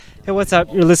Hey, what's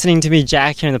up? You're listening to me,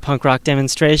 Jack, here in the punk rock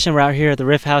demonstration. We're out here at the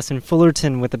Riff House in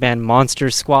Fullerton with the band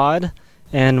Monster Squad.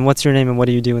 And what's your name and what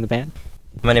do you do in the band?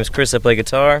 My name's Chris, I play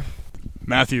guitar.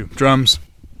 Matthew, drums.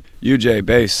 UJ,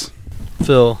 bass.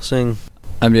 Phil, sing.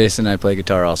 I'm Jason, I play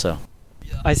guitar also.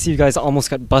 I see you guys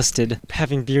almost got busted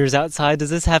having beers outside.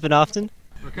 Does this happen often?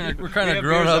 We're kind of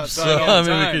grown ups, so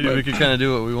I mean we could kind of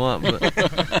do what we want.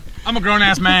 But I'm a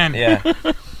grown-ass man. Yeah.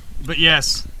 But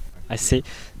yes. I see.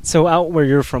 So out where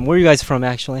you're from, where are you guys from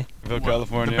actually?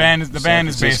 California. The band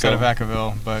is based out of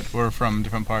Vacaville, but we're from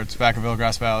different parts. Vacaville,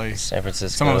 Grass Valley. San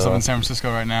Francisco. Some of us live in San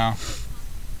Francisco right now.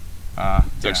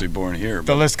 It's actually born here.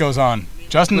 The list goes on.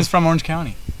 Justin is from Orange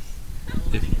County.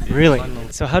 Really?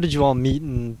 So how did you all meet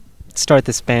and start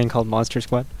this band called Monster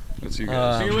Squad? That's you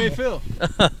guys. Take it away, Phil.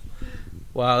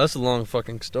 wow, that's a long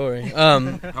fucking story. How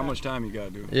much time you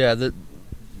got, dude? Yeah,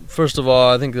 first of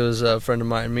all, I think there was a friend of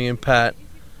mine, me and Pat.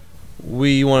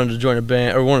 We wanted to join a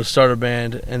band, or wanted to start a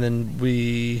band, and then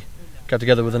we got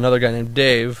together with another guy named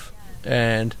Dave,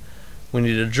 and we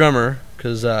needed a drummer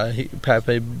because Pat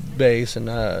played bass and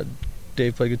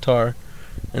Dave played guitar,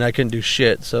 and I couldn't do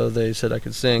shit. So they said I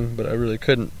could sing, but I really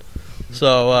couldn't.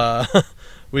 So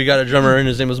we got a drummer, and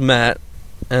his name was Matt,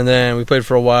 and then we played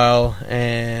for a while,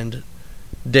 and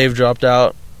Dave dropped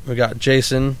out. We got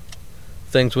Jason.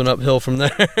 Things went uphill from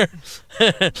there.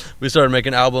 We started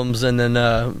making albums, and then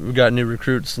we got new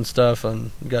recruits and stuff,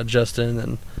 and got Justin,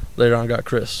 and later on got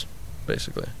Chris,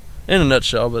 basically. In a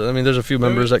nutshell, but I mean, there's a few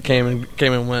members that came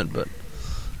and went, but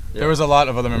yeah. There was a lot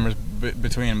of other members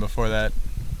between and before that.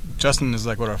 Justin is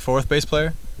like our fourth bass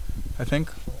player, I think.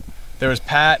 There was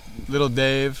Pat, Little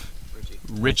Dave,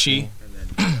 Richie,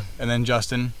 and then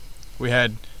Justin. We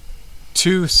had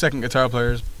 2 second guitar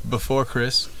players before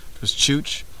Chris. It was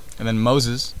Chooch. And then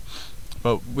Moses,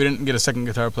 but we didn't get a second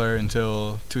guitar player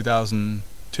until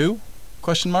 2002?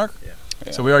 Yeah.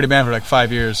 So we already band for like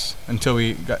 5 years until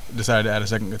we decided to add a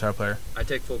second guitar player. I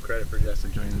take full credit for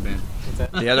Justin joining the band.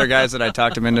 The other guys that I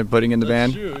talked him into putting in the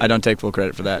band, I don't take full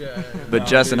credit for that. But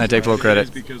Justin, I take full credit.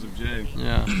 It's because of Jay.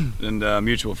 Yeah. And a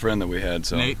mutual friend that we had.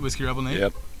 So. Nate, Whiskey Rebel Nate?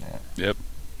 Yep. Yeah. Yep.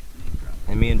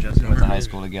 And me and Justin went to high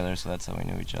school together, so that's how we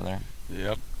knew each other.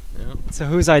 Yep. So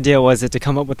whose idea was it to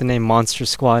come up with the name Monster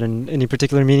Squad, and any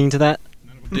particular meaning to that?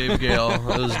 Dave Gale.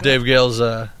 It was Dave Gale's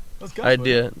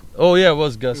idea. Oh yeah, it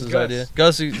was Gus's idea.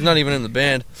 Gus, he's not even in the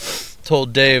band,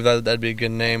 told Dave that'd be a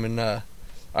good name, and I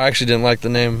actually didn't like the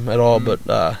name at all, but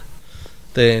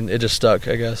it just stuck,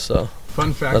 I guess. So.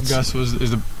 Fun fact: Gus was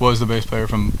the bass player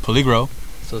from Peligro,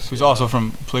 who's also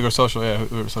from Peligro Social.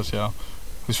 Yeah,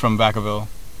 who's from Vacaville,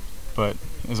 but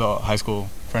is a high school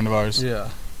friend of ours.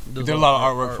 Yeah. He did a lot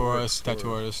of artwork for us,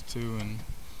 tattoo artists too, and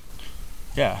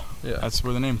yeah, that's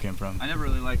where the name came from. I never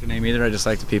really liked the name either, I just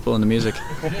liked the people and the music.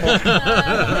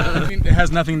 I mean, it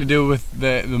has nothing to do with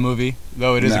the movie,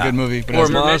 though it is a good movie. But or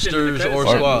monsters or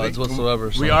squads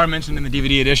whatsoever. We are mentioned in the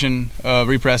DVD edition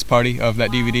repress party of that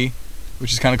DVD,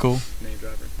 which is kind of cool.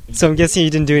 So I'm guessing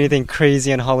you didn't do anything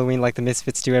crazy on Halloween like the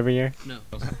Misfits do every year? No.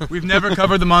 We've never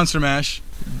covered the Monster Mash,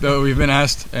 though we've been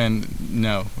asked, and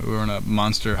no, we were in a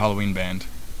monster Halloween band.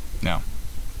 No.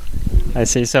 I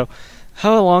see. So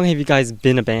how long have you guys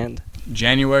been a band?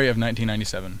 January of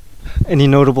 1997. Any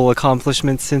notable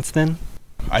accomplishments since then?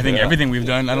 I think everything we've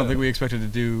done. I don't think we expected to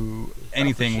do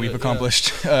anything we've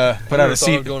accomplished. Put out a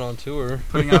CD, going on tour,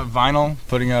 putting out vinyl,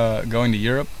 going to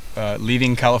Europe,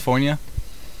 leaving California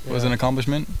was an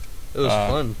accomplishment. It was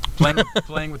fun.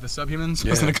 Playing with the Subhumans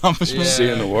was an accomplishment.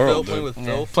 Seeing the world.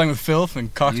 Playing with Filth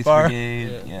and Cox Bar.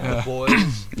 The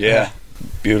boys. Yeah.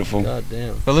 Beautiful. God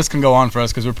damn. The list can go on for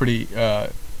us because we're pretty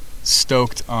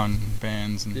stoked on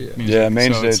bands and music. Yeah,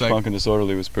 Mainstage so Punk and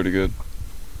Disorderly was pretty good.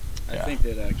 I think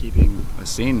that keeping a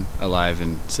scene alive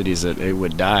in cities that it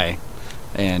would die,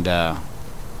 and I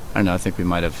don't know, I think we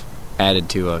might have added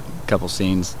to a couple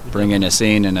scenes, bring in a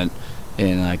scene in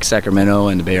like Sacramento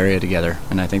and the Bay Area together,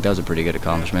 and I think that was a pretty good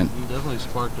accomplishment. You definitely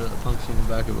sparked a punk scene in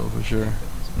Vacaville for sure.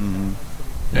 Mm-hmm.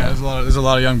 Yeah, there's a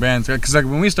lot of young bands because like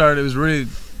when we started, it was really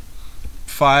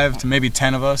 5 to maybe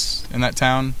 10 of us in that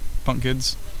town, punk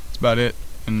kids. That's about it,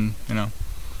 and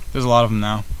there's a lot of them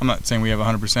now. I'm not saying we have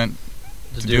 100%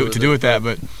 to do with that,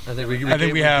 but I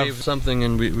think we have something,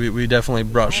 and we definitely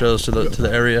brought shows to the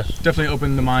area. Definitely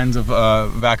opened the minds of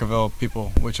Vacaville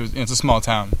people, which was it's a small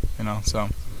town, so.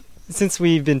 Since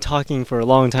we've been talking for a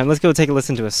long time, let's go take a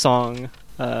listen to a song.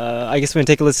 I guess we're going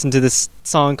to take a listen to this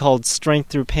song called Strength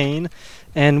Through Pain.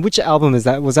 And which album is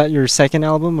that? Was that your second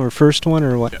album or first one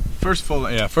or what? Yeah,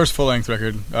 first full-length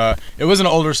record. It was an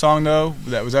older song though.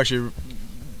 That was actually,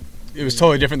 it was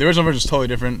totally different. The original version was totally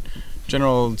different.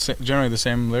 generally the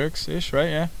same lyrics ish, right?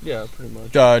 Yeah. Yeah, pretty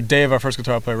much. Dave, our first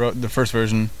guitar player, wrote the first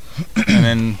version, and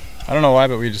then I don't know why,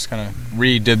 but we just kind of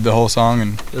redid the whole song,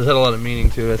 and It had a lot of meaning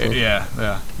to it, I think.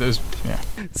 yeah.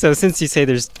 So since you say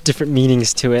there's different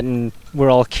meanings to it, and we're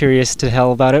all curious to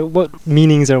hell about it, what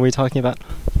meanings are we talking about?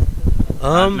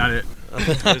 Not it.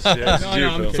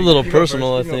 It's a little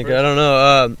personal, I think. I don't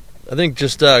know. I think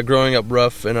just growing up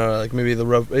rough in like maybe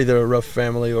either a rough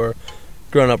family or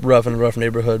growing up rough in a rough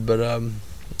neighborhood, but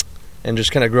and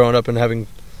just kind of growing up and having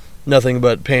nothing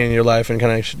but pain in your life and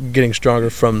kind of getting stronger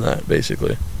from that,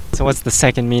 basically. So what's the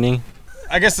second meaning?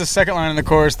 I guess the second line in the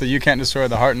chorus, that you can't destroy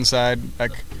the heart inside.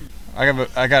 Like, I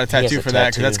got a tattoo for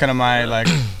that because that's kind of my like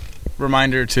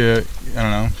reminder to, I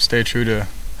don't know, stay true to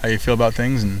how you feel about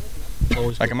things, and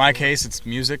like in my case, it's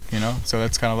music, you know. So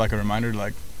that's kind of like a reminder to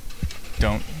like,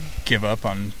 don't give up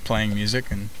on playing music,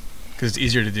 and because it's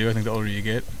easier to do. I think the older you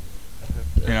get,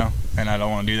 you know, and I don't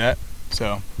want to do that.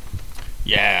 So,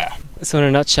 yeah. So in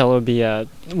a nutshell, it would be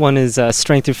one is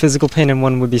strength through physical pain, and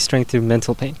one would be strength through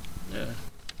mental pain. Yeah.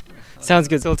 Sounds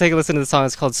good. So we'll take a listen to the song.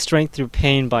 It's called Strength Through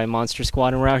Pain by Monster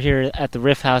Squad, and we're out here at the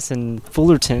Riff House in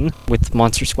Fullerton with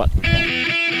Monster Squad.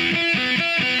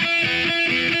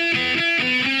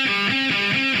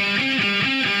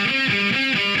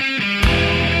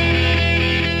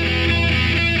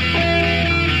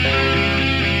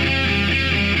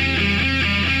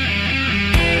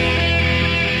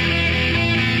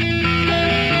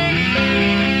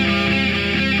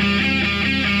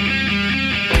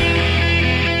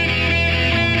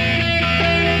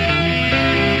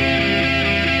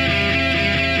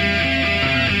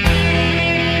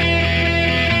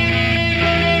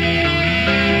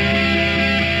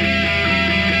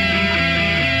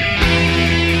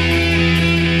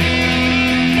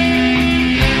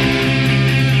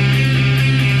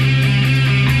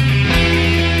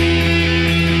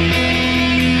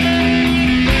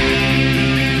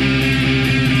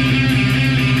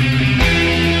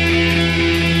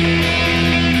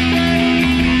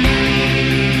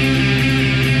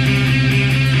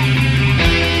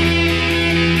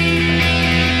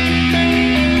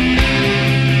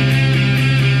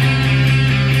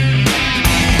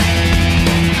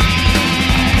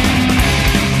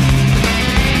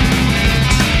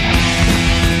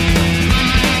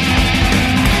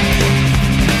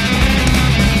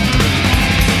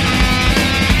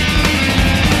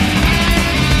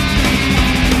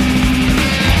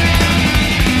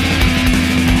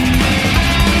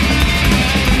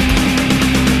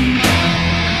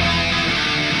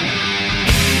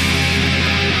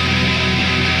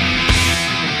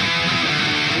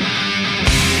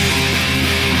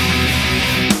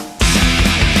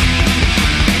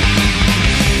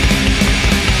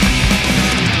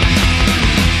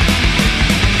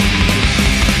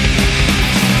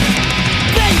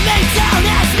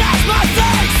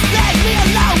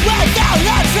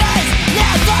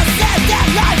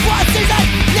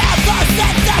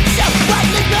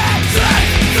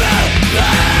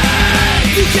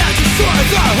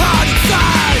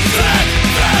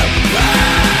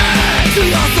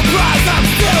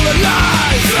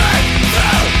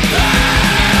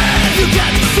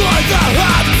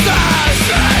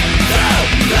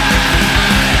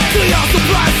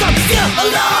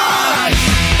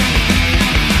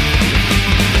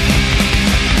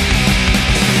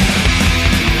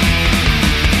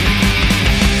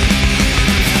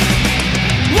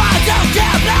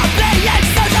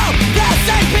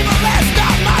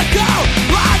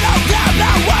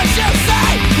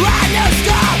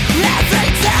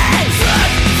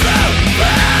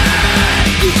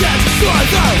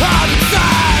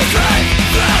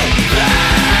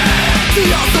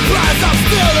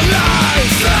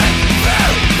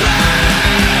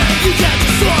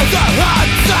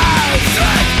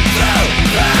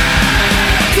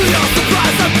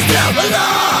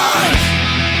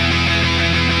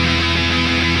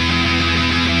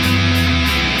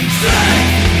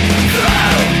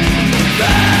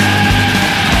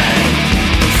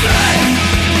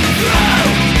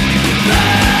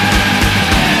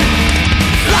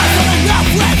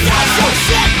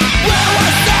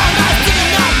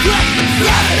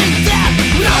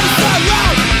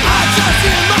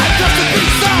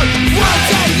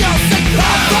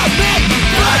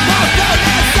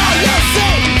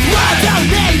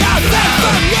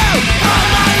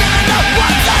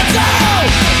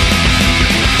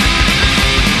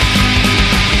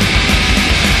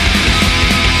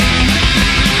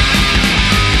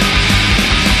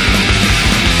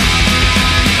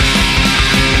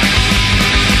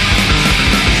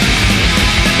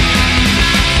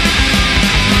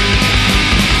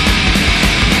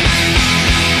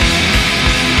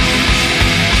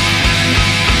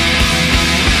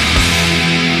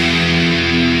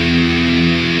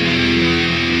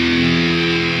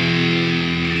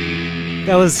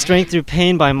 That was Strength Through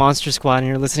Pain by Monster Squad, and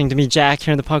you're listening to me, Jack,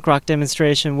 here in the punk rock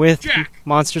demonstration with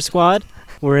Monster Squad.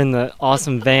 We're in the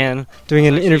awesome van doing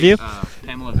an interview.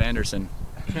 Pamela Vanderson.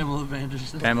 Pamela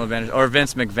Vanderson. Pamela Vanderson. Or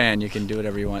Vince McVan, you can do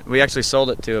whatever you want. We actually sold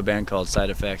it to a band called Side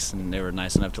Effects, and they were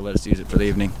nice enough to let us use it for the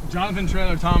evening. Jonathan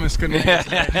Trailer Thomas couldn't make it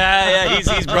today. Yeah,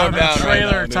 he's broke down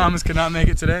Trailer right now, Thomas could not make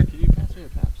it today. Can you pass me a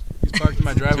Pabst? He's parked in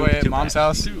my driveway at Mom's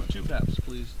house. Two Pabst,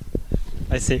 please.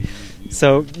 I see.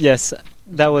 So, yes,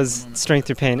 that was Strength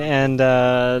Through Pain. And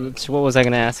what was I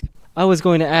going to ask? I was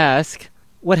going to ask,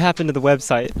 what happened to the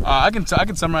website? I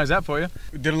can summarize that for you.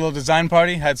 We did a little design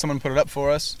party, had someone put it up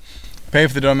for us, pay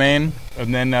for the domain,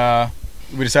 and then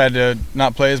we decided to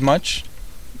not play as much.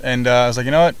 And I was like,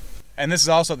 you know what? And this is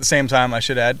also at the same time, I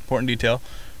should add, important detail,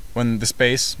 when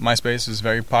MySpace is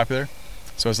very popular.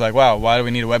 So it's like, wow, why do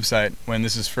we need a website when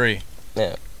this is free?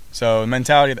 Yeah. So the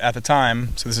mentality at the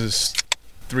time, so this is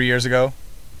 2 years ago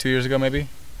maybe,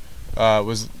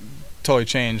 was totally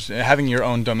changed. Having your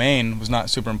own domain was not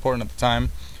super important at the time.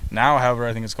 Now, however,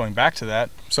 I think it's going back to that.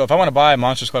 So if I want to buy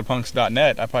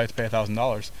monstersquadpunks.net, I probably have to pay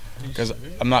 $1,000 because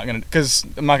I'm not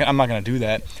gonna do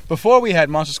that. Before we had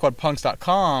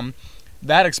monstersquadpunks.com,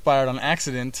 that expired on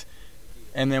accident,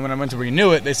 and then when I went to renew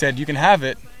it, they said you can have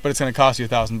it, but it's going to cost you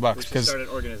 $1,000 because started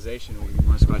an organization,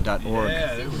 monstersquad.org.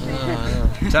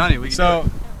 I'm telling you, we can do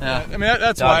it. Yeah. I mean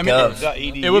that's why. I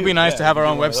mean, it would be nice to have our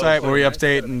own website where we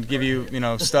update and give you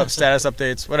stuff, status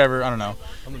updates, whatever. I don't know,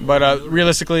 but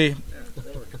realistically,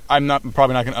 I'm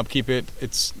probably not going to upkeep it.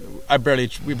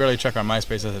 We barely check our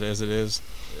MySpace as it is.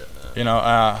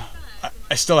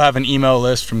 I still have an email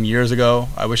list from years ago.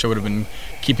 I wish I would have been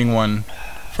keeping one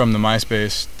from the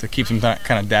MySpace to keep some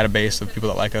kind of database of people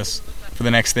that like us for the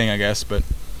next thing, I guess. But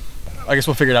I guess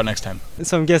we'll figure it out next time.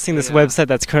 So I'm guessing this website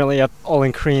that's currently up all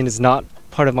in Korean is not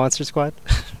part of Monster Squad?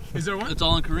 Is there one? It's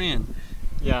all in Korean.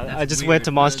 Yeah, I just went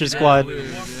to Monster Squad.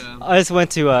 I just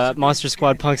went to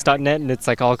monstersquadpunks.net, and it's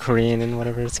like all Korean and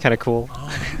whatever. It's kind of cool.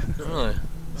 Really?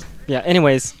 Yeah,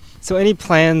 anyways, so any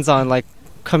plans on like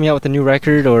coming out with a new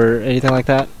record or anything like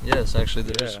that? Yes, actually,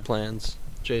 there's plans.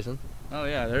 Jason? Oh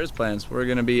yeah, there is plans. We're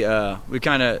gonna be. We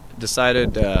kind of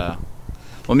decided. Well,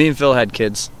 me and Phil had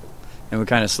kids, and we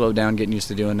kind of slowed down getting used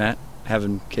to doing that,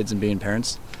 having kids and being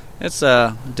parents. It's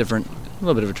a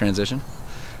little bit of a transition,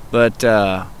 but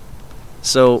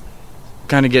so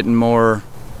kind of getting more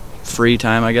free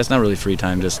time. I guess not really free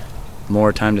time, just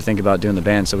more time to think about doing the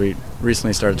band. So we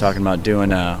recently started talking about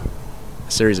doing a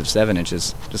series of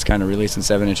 7-inches, just kind of releasing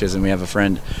 7-inches, and we have a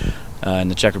friend in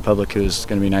the Czech Republic who's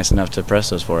going to be nice enough to press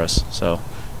those for us. So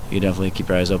you definitely keep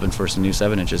your eyes open for some new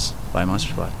 7-inches by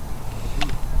Monster Squad.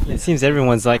 It seems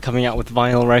everyone's like coming out with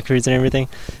vinyl records and everything.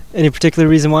 Any particular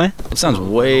reason why? It sounds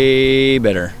way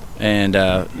better, and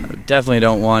definitely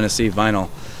don't want to see vinyl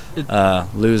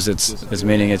lose its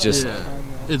meaning. It's just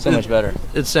so much better.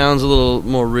 It sounds a little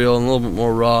more real and a little bit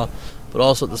more raw, but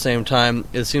also at the same time,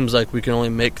 it seems like we can only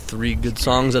make 3 good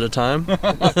songs at a time.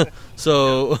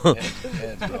 So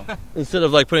instead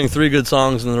of like putting 3 good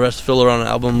songs and the rest filler on an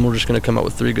album, we're just going to come out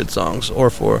with 3 good songs, or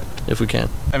 4 if we can.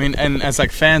 I mean, and as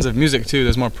like fans of music too,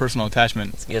 there's more personal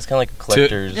attachment. Yeah, it's kind of like a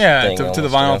collector's thing. To the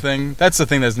vinyl thing. That's the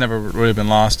thing that's never really been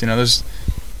lost. I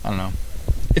don't know.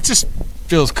 It just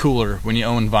feels cooler when you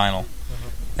own vinyl.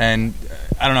 And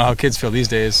I don't know how kids feel these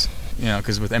days,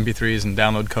 because with MP3s and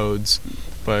download codes.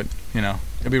 But,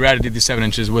 it'd be rad to do these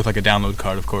 7-inches with like a download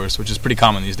card, of course, which is pretty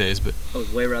common these days. But I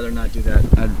would way rather not do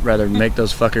that. I'd rather make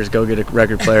those fuckers go get a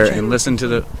record player and listen to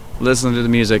the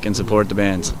music and support the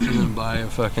bands. And then buy a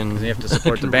fucking... You have to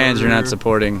support the bands. You're not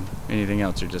supporting anything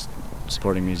else. You're just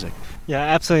supporting music. Yeah, I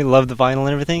absolutely love the vinyl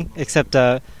and everything, except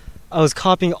I was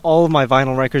copying all of my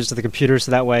vinyl records to the computer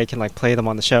so that way I can like play them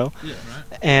on the show. yeah,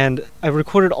 right. And I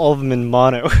recorded all of them in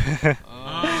mono.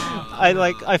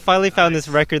 I finally found this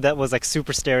record that was like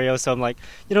super stereo, so I'm like,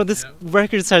 this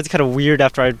record sounds kind of weird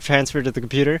after I transferred to the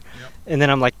computer. And then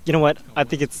I'm like, you know what? I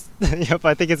think it's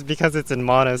I think it's because it's in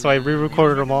mono, so I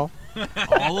re-recorded them all.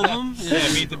 All of them?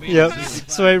 Yeah, Meet the Beans. Yep.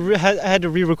 So I had to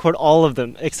re-record all of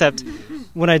them, except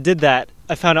when I did that,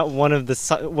 I found out one of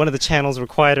the channels were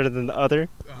quieter than the other.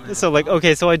 So like,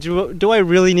 okay, so do I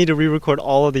really need to re-record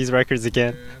all of these records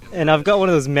again? And I've got one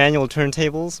of those manual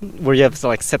turntables where you have to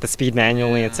like set the speed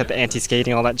manually and set the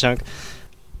anti-skating, all that junk.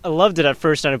 I loved it at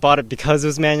first, and I bought it because it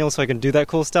was manual so I can do that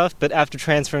cool stuff. But after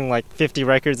transferring like 50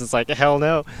 records, it's like, hell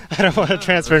no, I don't want to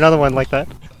transfer another one like that.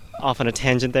 Off on a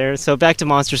tangent there. So back to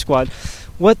Monster Squad.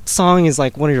 What song is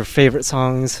like one of your favorite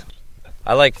songs?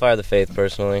 I like Fire the Faith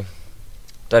personally.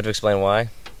 Do I have to explain why?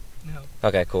 No.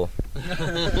 Okay, cool.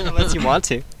 Unless you want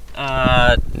to.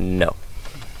 No.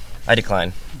 I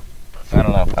decline. I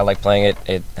don't know. I like playing it.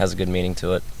 It has a good meaning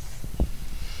to it.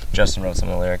 Justin wrote some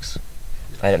of the lyrics.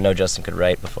 I didn't know Justin could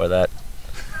write before that.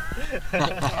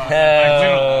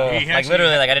 Literally,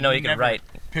 I didn't know he could write.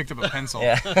 Picked up a pencil.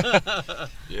 Yeah.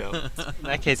 Yeah. In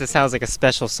that case, it sounds like a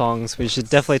special song, so we should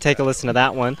definitely take a listen to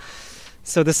that one.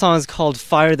 So this song is called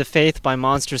Fire the Faith by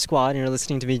Monster Squad, and you're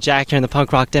listening to me, Jack, here in the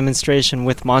punk rock demonstration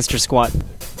with Monster Squad.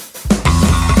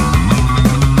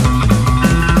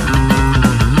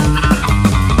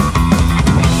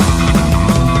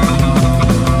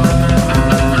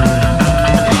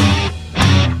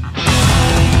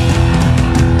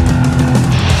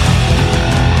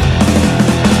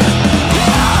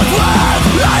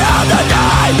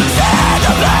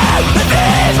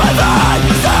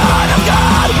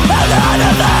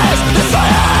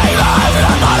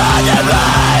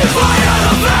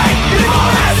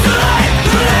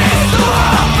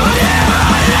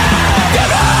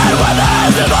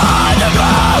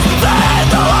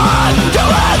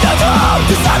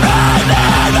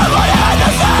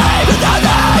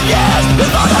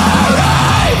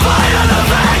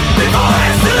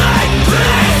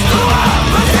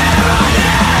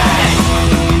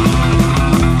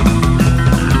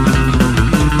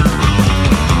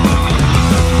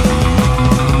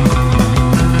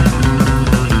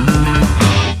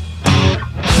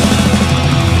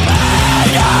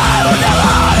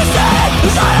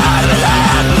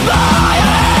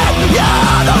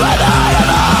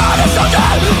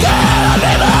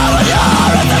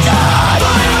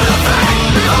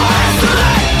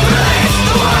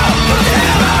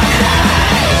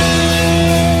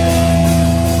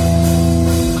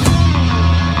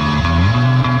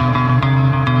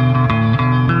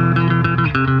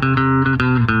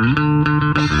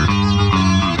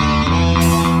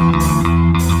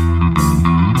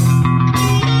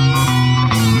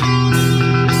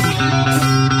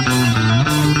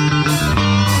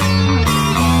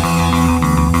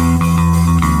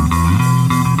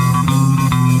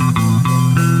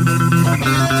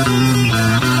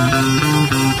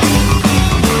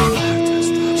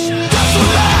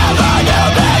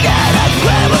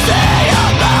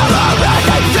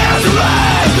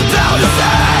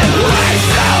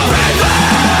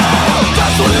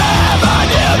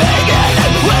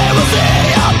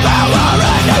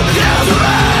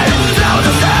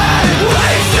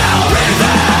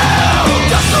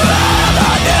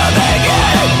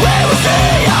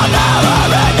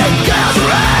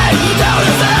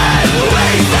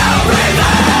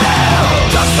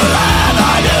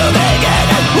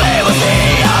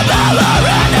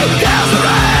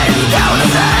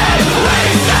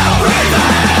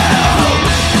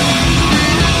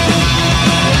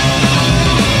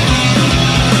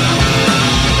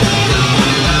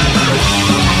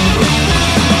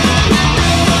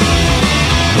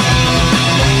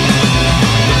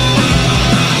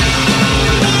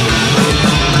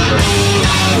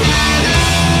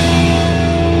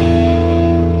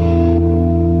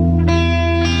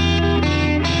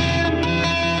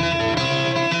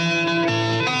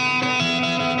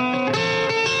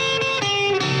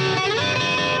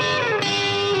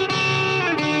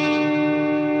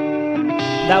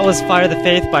 That was Fire the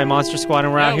Faith by Monster Squad,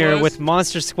 and we're out here with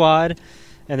Monster Squad,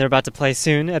 and they're about to play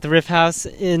soon at the Riff House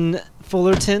in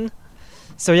Fullerton.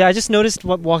 So yeah, I just noticed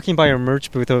walking by your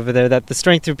merch booth over there that the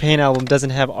Strength Through Pain album doesn't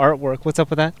have artwork. What's up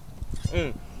with that?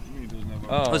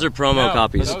 Oh, those are promo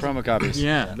copies. Those are promo copies.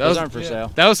 Yeah, those aren't for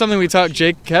sale. That was something we talked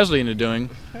Jake Casually into doing,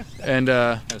 and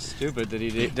That's stupid that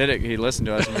he did it. He listened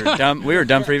to us, and we were dumb. We were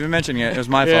dumb for even mentioning it. It was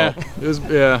my fault. It was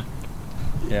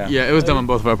it was dumb on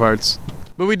both of our parts.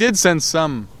 But we did send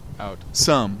some out.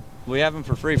 Some. We have them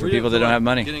for free for people that don't have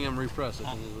money. Getting them repressed. I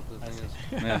think is what the thing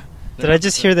is. Yeah. Did I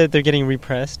just hear that they're getting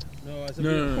repressed? No, I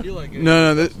said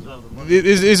No.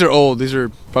 These are old. These are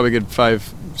probably good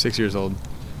 5-6 years old.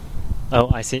 Oh,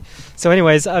 I see. So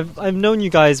anyways, I've known you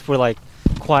guys were like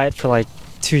quiet for like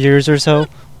 2 years or so.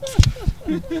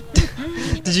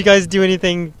 Did you guys do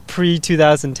anything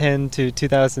pre-2010 to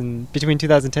 2000, between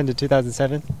 2010 to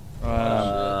 2007? You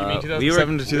mean 2007 to we were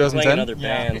 2010? playing in other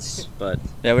bands, but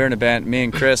Yeah, we were in a band. Me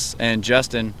and Chris and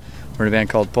Justin were in a band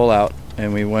called Pull Out,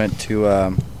 and we went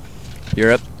to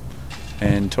Europe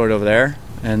and toured over there,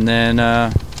 and then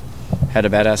had a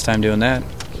badass time doing that.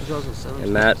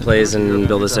 and Matt plays in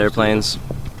Build Us Airplanes.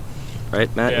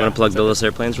 Right, Matt? Yeah. You want to plug Build Us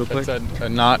Airplanes real quick? It's a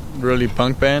not really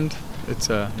punk band. It's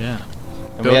yeah.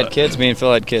 And we had kids. Me and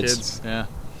Phil had kids. Yeah.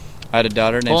 I had a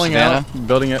daughter named Pulling Savannah. out,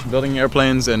 building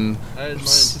airplanes and I had mine in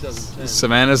 2010.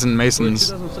 Savannahs and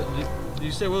Masons. 2007. Did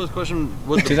you say what was the question?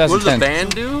 What did the 2010.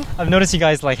 band do? I've noticed you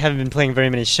guys like haven't been playing very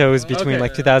many shows between Okay.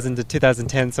 like 2000 to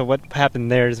 2010. So what happened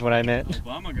there is what I meant.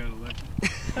 Obama got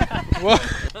elected. Well,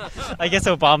 I guess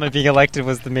Obama being elected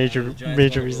was the major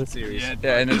reason.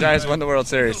 Yeah, and the Giants won the World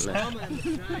Series.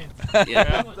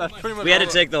 Yeah. We had to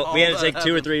take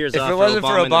 2 or 3 years off. If it wasn't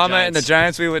for Obama and the Giants.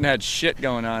 Giants, we wouldn't have had shit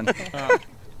going on.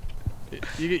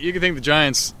 You can think the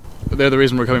Giants, they're the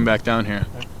reason we're coming back down here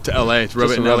to LA to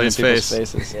rub it in LA's face.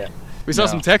 Faces. Yeah. We saw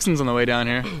No. some Texans on the way down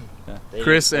here.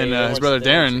 Chris and his brother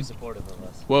Darren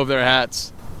wove their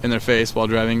hats in their face while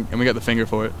driving, and we got the finger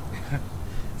for it.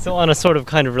 So on a sort of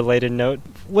kind of related note,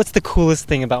 what's the coolest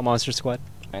thing about Monster Squad?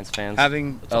 Giants fans.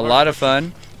 Having a lot of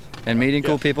fun and meeting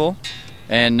cool people,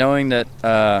 and knowing that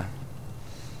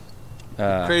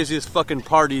Craziest fucking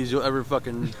parties you'll ever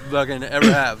fucking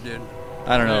ever have, dude.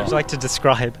 I don't Would you know. like to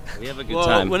describe? We have a good Well,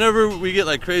 time. whenever we get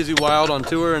like crazy wild on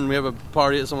tour and we have a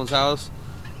party at someone's house,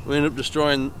 we end up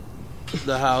destroying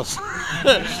the house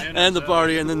and the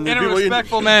party, and then the In a people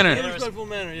respectful in a manner. respectful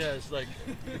manner, yeah. It's like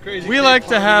a crazy. We cake like to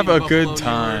party have in a Buffalo, good New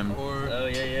time. York, or Oh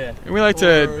yeah. And we like or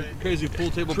to crazy pool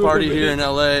table party here in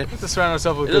LA. surround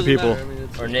ourselves with It good doesn't people. matter, I mean,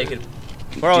 it's- Or naked.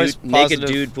 We're always naked positive.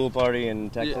 dude pool party in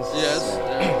Texas. Yes.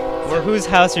 Yeah. Or whose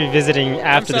house are you visiting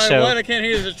after the show? I can't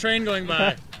hear. There's a train going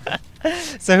by.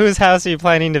 So whose house are you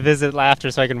planning to visit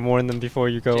after so I can warn them before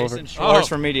you go over? Jason Schwartz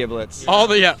from Media Blitz. All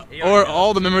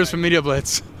the members from Media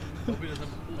Blitz.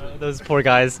 Those poor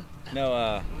guys.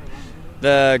 No,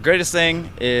 the greatest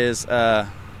thing is, I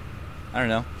don't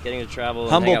know, Getting to travel.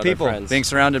 And humble hang out with our people. friends. Being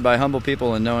surrounded by humble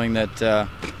people and knowing that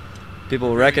people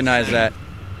will recognize that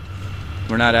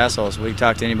we're not assholes. We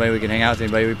talk to anybody, we can hang out with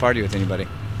anybody, we party with anybody.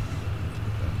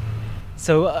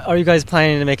 So are you guys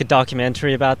planning to make a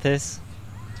documentary about this?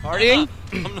 Partying?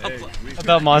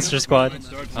 About Monster Squad?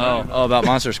 Oh, about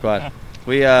Monster Squad.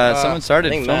 We someone I started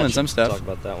think filming Matt some should stuff. Talk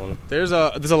about that one. There's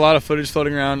a lot of footage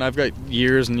floating around. I've got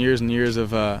years and years and years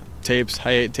of tapes,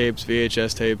 hi-8 tapes,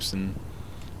 VHS tapes,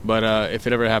 but if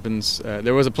it ever happens,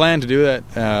 there was a plan to do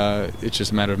that. It's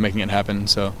just a matter of making it happen.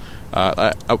 So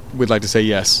I would like to say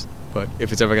yes, but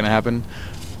if it's ever going to happen,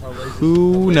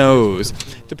 who knows?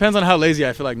 Depends on how lazy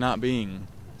I feel like not being,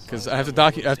 because I have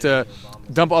to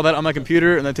dump all that on my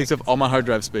computer, and that takes up all my hard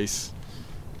drive space.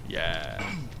 Yeah.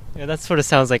 Yeah, that sort of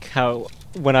sounds like how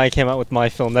when I came out with my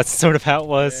film, that's sort of how it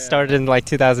was. Started in like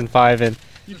 2005 and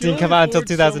didn't come out until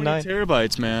 2009. So many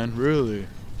terabytes, man. Really.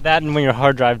 That and when your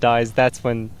hard drive dies, that's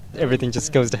when everything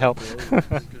just goes to hell.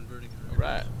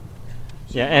 Right.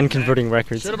 Yeah, and converting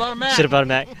records. Shit about a Mac. Shit about a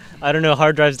Mac. I don't know,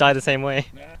 hard drives die the same way.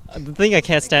 The thing I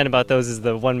can't stand about those is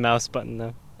the one mouse button,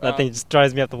 though. That thing just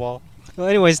drives me up the wall. Well,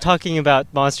 anyways, talking about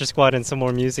Monster Squad and some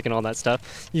more music and all that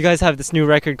stuff, you guys have this new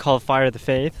record called Fire of the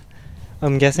Faith,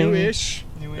 I'm guessing? Newish.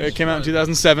 It came out in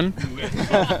 2007,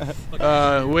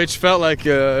 which felt like,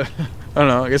 I don't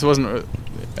know, I guess it wasn't,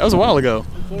 that was a while ago.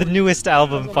 The newest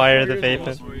album, Fire of the Faith.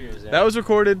 That was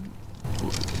recorded,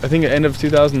 I think, at the end of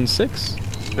 2006.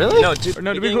 Really? No,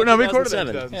 No, we recorded that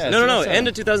in 2007. Yeah, No, 2007. end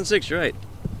of 2006. You're right.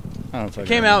 I don't fucking It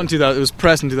came out in 2000. It was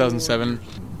pressed in 2007,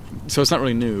 so it's not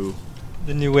really new.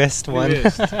 The newest one.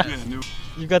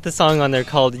 You've got the song on there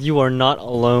called You Are Not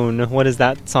Alone. What is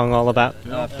that song all about?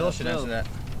 Phil should answer that.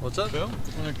 What's up? You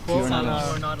Are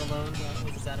Not Alone.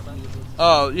 What is that about?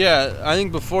 Oh yeah, I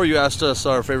think before you asked us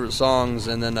our favorite songs,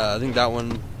 and then I think that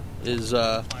one is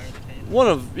one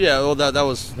of Well, that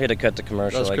was We had to cut the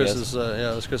commercial. that was I guess. Chris's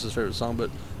that was Chris's favorite song.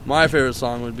 But my favorite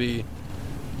song would be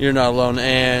 "You're Not Alone"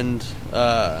 and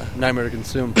 "Nightmare to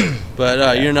Consume."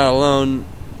 But "You're Not Alone"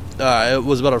 it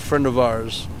was about a friend of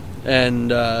ours, and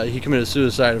he committed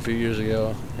suicide a few years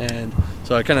ago, and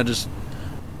so I kind of just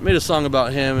made a song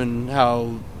about him and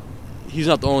how he's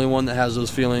not the only one that has those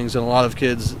feelings, and a lot of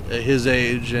kids at his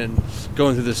age and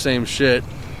going through the same shit,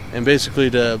 and basically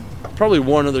to probably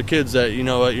warn other kids that, you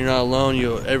know what, you're not alone,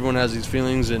 everyone has these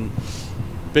feelings, and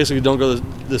basically don't go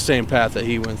the same path that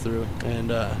he went through,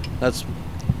 and that's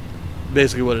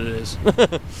basically what it is.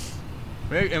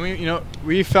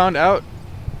 We found out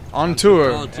on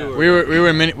tour. On tour.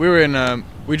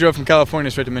 We drove from California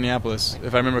straight to Minneapolis,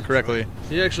 if I remember correctly.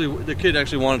 The kid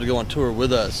actually wanted to go on tour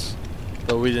with us,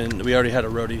 but we didn't. We already had a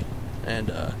roadie,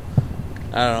 and I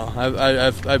don't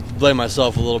know. I blame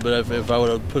myself a little bit. If I would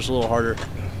have pushed a little harder,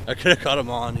 I could have caught him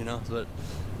on, but it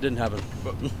didn't happen.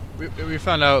 But we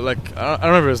found out, like, I don't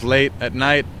remember if it was late at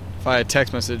night via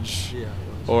text message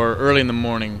or early in the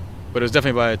morning, but it was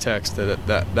definitely by a text that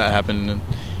happened. And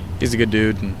he's a good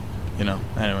dude, and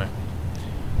anyway.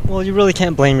 Well, you really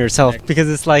can't blame yourself because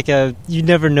it's like you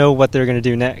never know what they're going to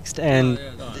do next, and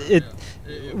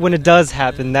when it does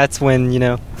happen, that's when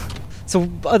So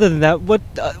other than that,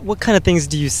 what kind of things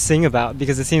do you sing about?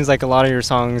 Because it seems like a lot of your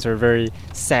songs are very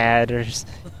sad, or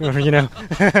You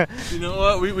know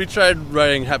what? We tried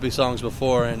writing happy songs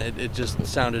before, and it just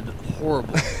sounded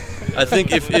horrible. I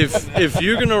think if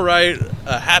you're gonna write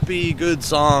a happy, good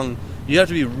song, you have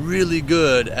to be really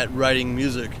good at writing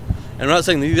music. And I'm not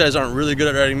saying that you guys aren't really good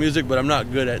at writing music, but I'm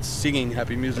not good at singing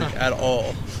happy music at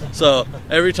all. So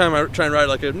every time I try and write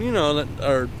like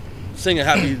or sing a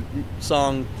happy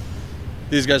song,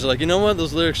 these guys are like, you know what,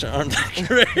 those lyrics aren't that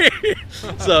great.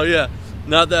 So yeah,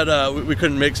 not that we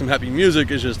couldn't make some happy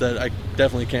music. It's just that I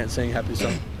definitely can't sing happy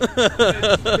song.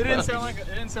 It didn't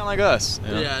sound like us.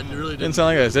 You know? Yeah, it really It didn't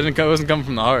sound like us. It wasn't coming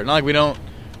from the heart. Not like we're not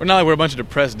like we're a bunch of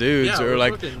depressed dudes, Yeah, or we're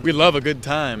like fucking- we love a good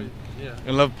time Yeah.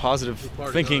 and love positive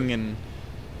party thinking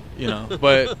hard. and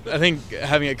But I think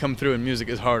having it come through in music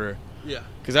is harder Yeah.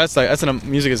 because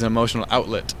music is an emotional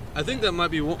outlet. I think that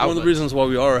might be one of Outlet. the reasons why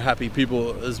we are happy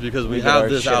people is because we We get have our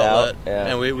this shit outlet, out, yeah.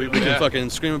 and we Yeah. can fucking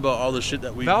scream about all the shit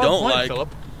that we Valid don't point, like, Philip.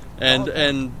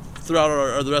 and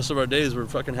throughout the rest of our days, we're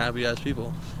fucking happy ass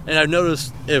people. And I've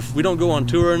noticed if we don't go on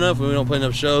tour enough, and we don't play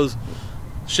enough shows,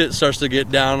 shit starts to get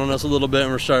down on us a little bit,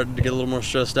 and we're starting to get a little more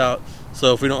stressed out.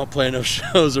 So if we don't play enough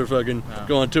shows or fucking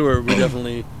go on tour, we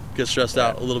definitely get stressed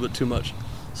out a little bit too much.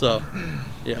 So,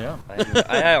 yeah.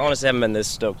 I honestly haven't been this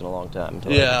stoked in a long time.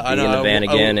 To Yeah, like, I be know. in the van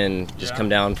I again and just come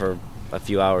down for a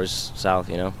few hours south,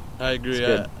 you know? I agree. It's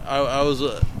good. I was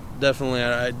definitely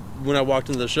when I walked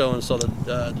into the show and saw the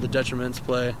Detriments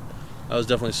play, I was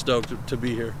definitely stoked to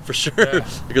be here for sure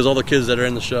because all the kids that are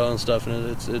in the show and stuff, and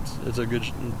it's a good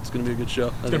it's gonna be a good show.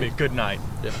 It's gonna be a good night.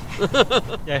 Yeah,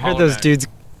 I heard All those night. dudes.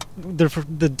 They're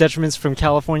the Detriments from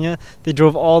California. They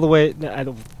drove all the way.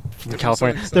 From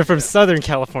California. They're from Southern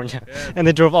California, and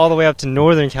they drove all the way up to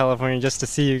Northern California just to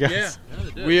see you guys.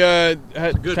 We had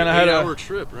Good kind of had 8-hour a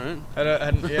trip,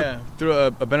 right? through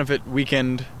a benefit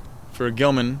weekend for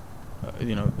Gilman,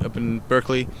 up in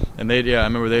Berkeley, and I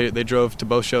remember they drove to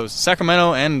both shows,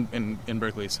 Sacramento and in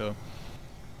Berkeley, so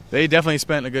they definitely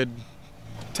spent a good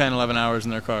 10, 11 hours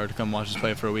in their car to come watch us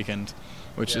play for a weekend,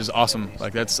 which is awesome.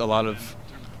 Like that's a lot of,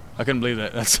 I couldn't believe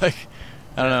that. That's like,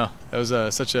 I don't know, that was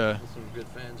such a Some good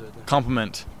fans right there.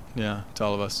 compliment, to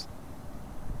all of us.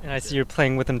 And I see you're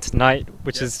playing with them tonight,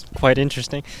 which is quite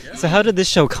interesting. So how did this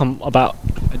show come about?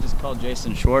 I just called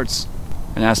Jason Schwartz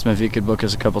and asked him if he could book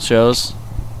us a couple shows,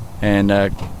 and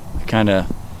kind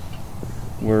of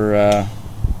we're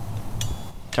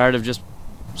tired of just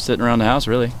sitting around the house,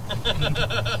 really.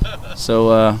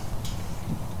 So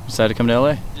decided to come to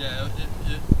LA. Yeah,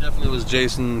 it definitely was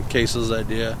Jason Case's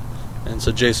idea, and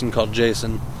so Jason called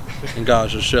Jason and got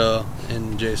us a show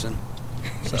in Jason.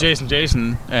 So.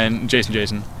 Jason and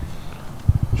Jason.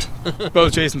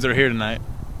 Both Jasons are here tonight.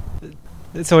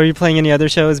 So are you playing any other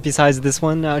shows besides this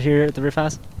one out here at the Riff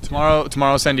House?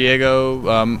 Tomorrow San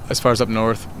Diego. As far as up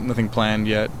north, nothing planned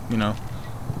yet.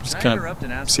 Just kind of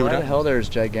and ask see what why the happens. hell there's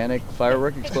gigantic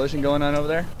firework explosion going on over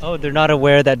there? Oh, they're not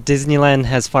aware that Disneyland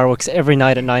has fireworks every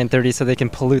night at 9:30, so they can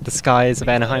pollute the skies of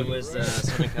It Anaheim. was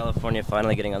Southern California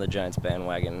finally getting on the Giants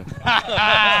bandwagon.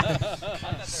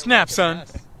 Snap, son.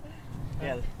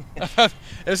 Yeah. This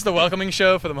is the welcoming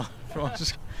show for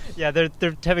Monster. Yeah, they're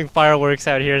having fireworks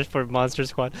out here for Monster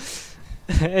Squad.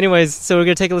 Anyways, so we're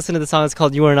gonna take a listen to the song. It's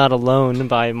called "You Are Not Alone"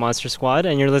 by Monster Squad,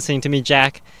 and you're listening to me,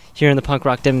 Jack, here in the punk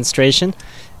rock demonstration,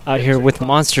 out here with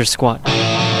Monster Squad.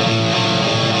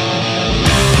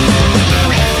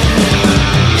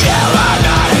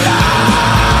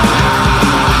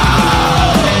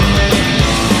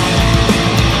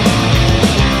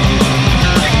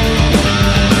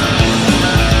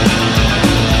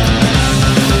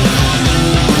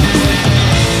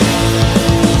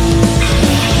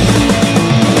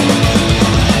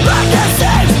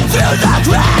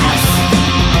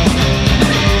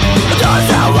 Those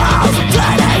are walls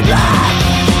turning black.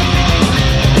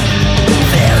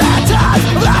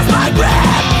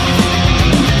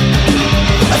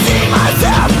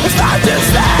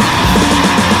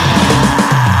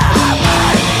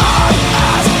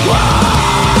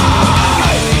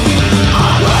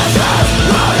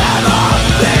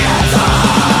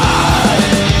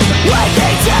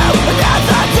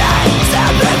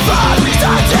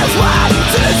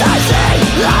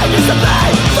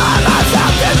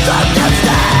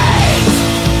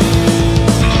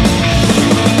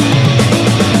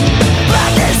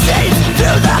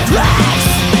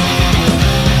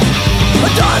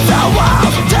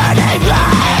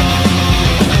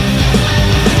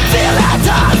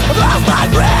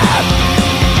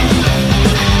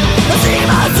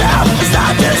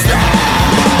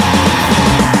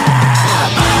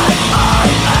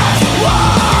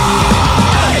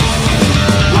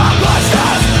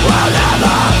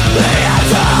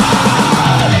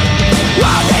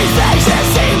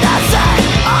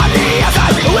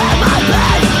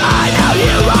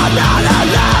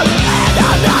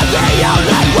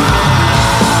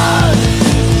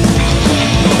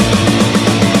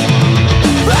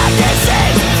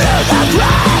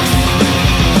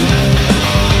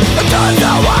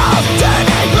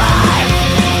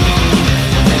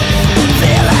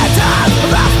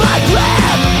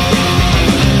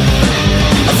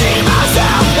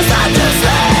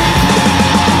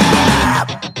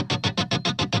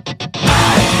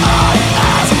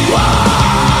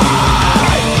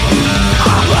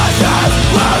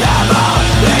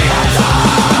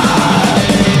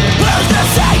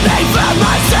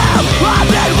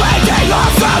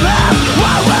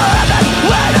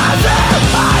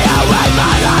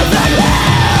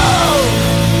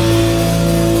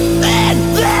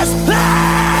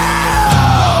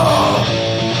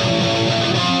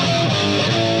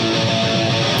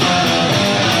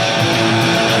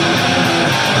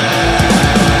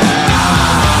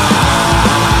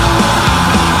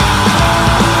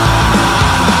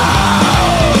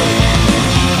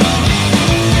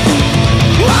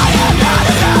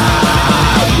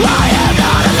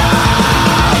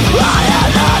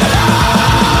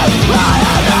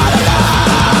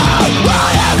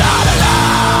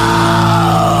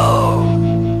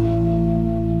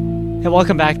 Hey,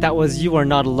 welcome back. That was You Are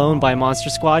Not Alone by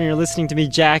Monster Squad, and you're listening to me,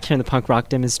 Jack, here in the punk rock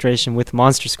demonstration with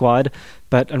Monster Squad.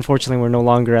 But unfortunately, we're no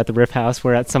longer at the Riff House.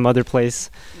 We're at some other place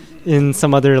in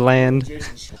some other land.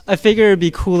 I figure it'd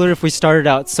be cooler if we started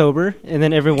out sober, and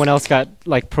then everyone else got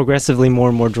like progressively more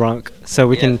and more drunk, so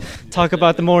we can talk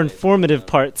about the more informative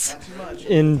parts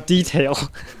in detail.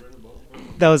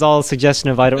 That was all a suggestion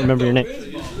of I don't remember your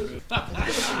name.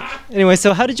 Anyway,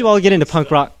 so how did you all get into punk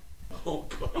rock?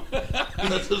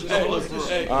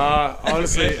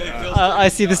 Honestly, I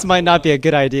see this might not be a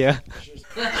good idea.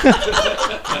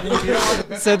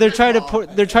 So they're trying to pour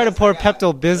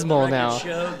Pepto-Bismol now,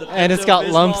 and it's got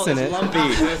lumps in it.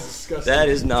 That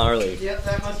is gnarly. Yep,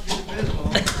 that must be the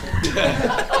Bismol.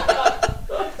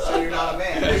 So you're not a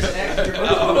man. There's an extra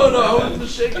Bismol. No, I wanted to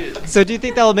shake it. So do you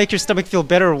think that'll make your stomach feel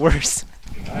better or worse?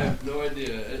 I have no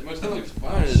idea. My stomach's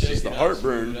fine. It's just the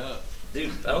heartburn. Dude,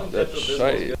 I don't That's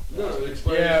shite. No, it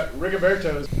expires. yeah,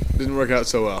 Rigoberto's didn't work out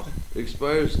so well.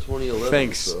 Expires 2011.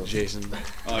 Thanks, so. Jason.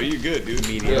 Oh, you good, dude.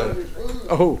 Yeah,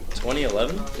 Oh,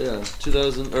 2011? yeah.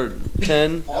 2000 or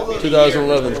 10,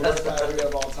 2011.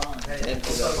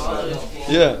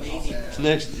 Yeah.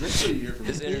 Next year.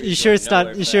 You sure it's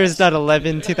not? You sure it's not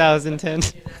 11 2010?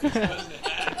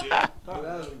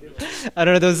 I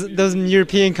don't know. Those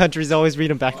European countries always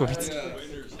read them backwards.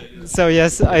 So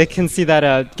yes, I can see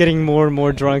that getting more and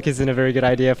more drunk isn't a very good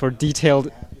idea for detailed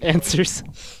answers.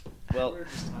 Well,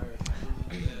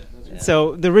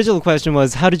 So the original question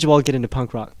was, how did you all get into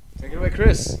punk rock? take it away,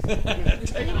 Chris.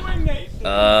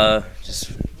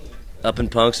 just up in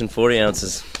punks and 40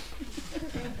 ounces.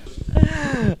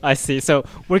 I see. So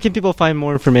where can people find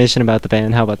more information about the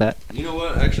band? How about that? You know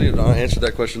what? Actually, I'll answer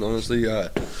that question honestly.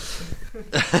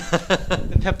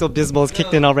 Pepto-Bismol's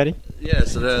kicked in already?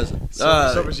 Yes, it has.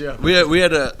 So was you. We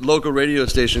had a local radio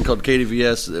station called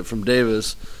KDVS from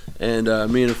Davis, and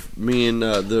me and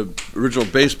the original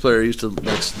bass player used to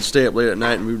like stay up late at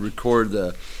night and we'd record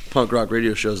the punk rock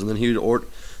radio shows, and then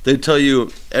they'd tell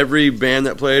you every band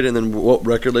that played and then what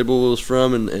record label it was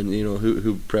from and you know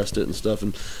who pressed it and stuff,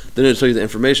 and then it'd tell you the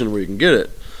information where you can get it.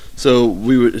 So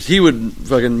he would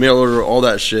fucking mail order all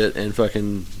that shit and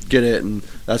fucking get it, and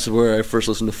that's where I first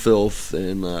listened to Filth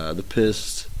and The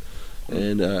Pissed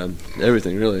and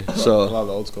everything really. So A lot of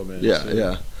the old school bands.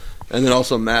 yeah. And then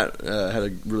also Matt had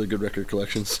a really good record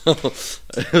collection, so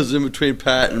it was in between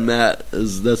Pat and Matt.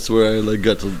 That's where I like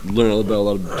got to learn about a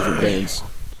lot of different bands.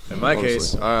 In my Honestly.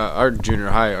 case, our junior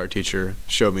high art teacher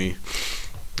showed me,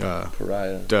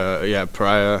 Pariah.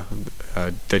 Pariah,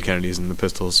 Dead Kennedys, and the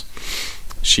Pistols.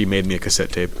 She made me a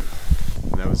cassette tape,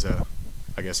 and that was,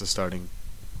 I guess, a starting,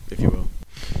 if you will.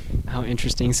 How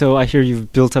interesting. So I hear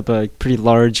you've built up a pretty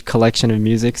large collection of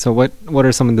music. So what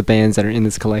are some of the bands that are in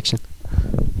this collection?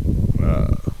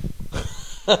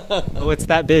 Oh, it's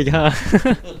that big, huh?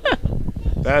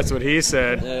 That's what he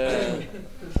said.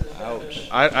 Ouch.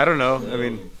 I don't know. I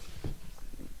mean,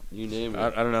 You name it.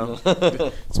 I don't know.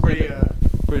 It's pretty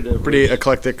diverse. pretty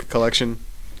eclectic collection.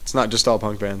 It's not just all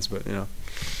punk bands, but you know.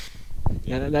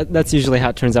 Yeah, that's usually how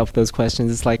it turns out with those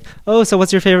questions. It's like, oh, so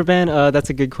what's your favorite band? That's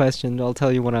a good question. I'll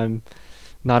tell you when I'm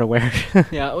not aware.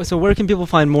 Yeah, so where can people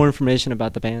find more information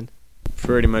about the band?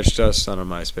 Pretty much just on our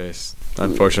MySpace,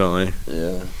 unfortunately.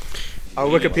 Yeah. Our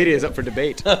Wikipedia is up for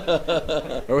debate.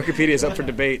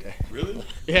 Really?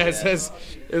 Yeah, it says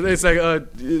it's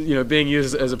like being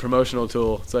used as a promotional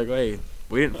tool. It's like, hey,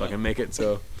 we didn't fucking make it,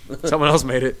 so someone else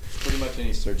made it. Pretty much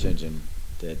any search engine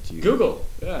that you Google,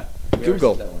 yeah, We Google.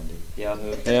 already said that one, dude.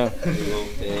 Yahoo, Yeah, Google,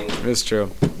 Bing, it's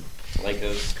true.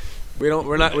 Lycos. We don't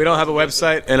have a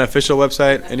website, an official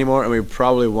website anymore, and we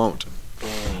probably won't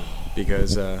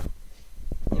because Yeah,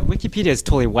 Wikipedia is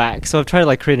totally whack. So I've tried to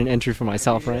like create an entry for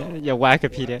myself, right? Yeah,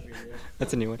 Wackipedia.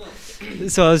 That's a new one.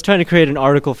 So I was trying to create an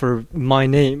article for my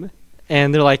name,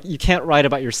 and they're like, you can't write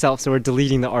about yourself, so we're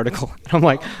deleting the article. And I'm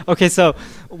like, okay, so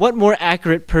what more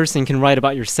accurate person can write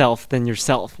about yourself than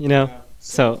yourself, you know?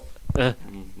 So I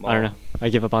don't know. I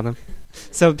give up on them.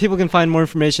 So people can find more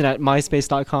information at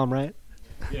myspace.com, right?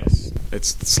 yes,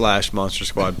 it's / Monster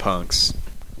Squad Punks,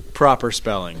 proper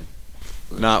spelling,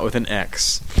 not with an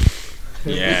X.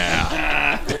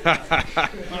 Yeah.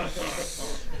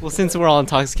 Well, since we're all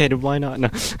intoxicated, why not? No.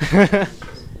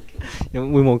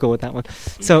 We won't go with that one.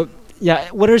 So, yeah,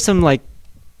 what are some like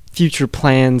future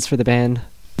plans for the band?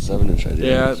 7-inch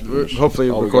idea. Yeah, hopefully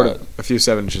All we record got. a few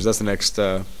 7-inches. That's the next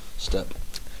Step.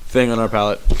 thing on our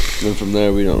palette. Then from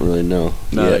there, we don't really know.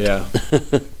 yet. Yeah.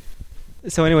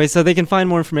 So anyway, so they can find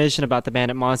more information about the band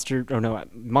at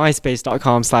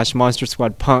myspace.com / Monster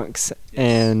Squad Punks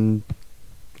and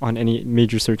on any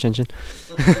major search engine.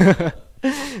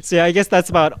 So yeah, I guess that's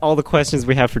about all the questions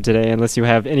we have for today, unless you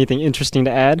have anything interesting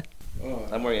to add.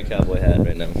 I'm wearing a cowboy hat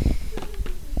right now.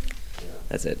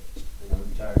 That's it.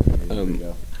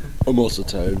 I'm also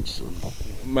tired. So.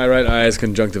 My right eye is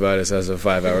conjunctivitis as of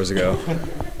 5 hours ago.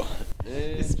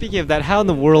 Speaking of that, how in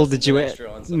the world did you,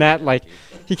 Matt, like,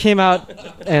 he came out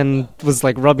and was,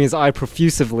 like, rubbing his eye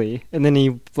profusively, and then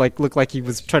he, like, looked like he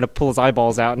was trying to pull his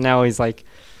eyeballs out, and now he's, like,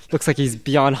 looks like he's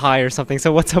beyond high or something,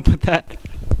 so what's up with that?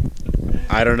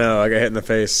 I don't know. I got hit in the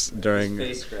face during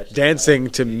dancing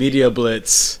to Media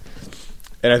Blitz.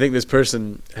 And I think this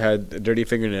person had dirty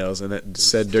fingernails, and that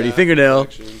said dirty fingernail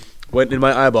went in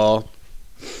my eyeball,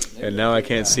 and now I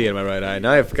can't see in my right eye.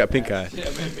 Now I've got pink eye.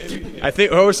 I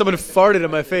think, or someone farted in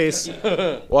my face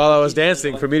while I was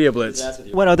dancing for Media Blitz.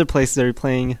 What other places are you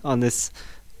playing on this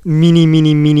mini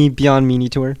Beyond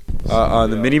Meanie tour? On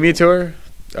the Mini Me tour,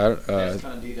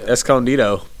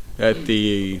 Escondido at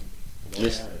the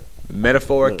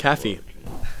Metaphor Cafe.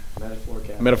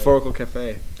 Metaphorical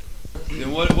Cafe.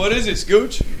 Then what is it,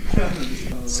 Scooch?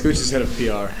 Scooch is head of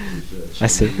PR. I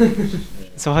see.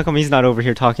 So how come he's not over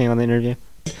here talking on the interview?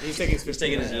 He's taking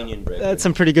his union break. That's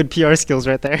some pretty good PR skills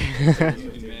right there.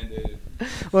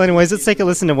 Well, anyways, let's take a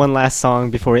listen to one last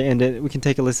song before we end it. We can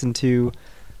take a listen to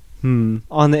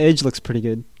On the Edge looks pretty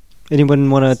good. Anyone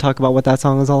want to talk about what that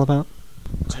song is all about?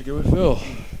 Take it with Phil.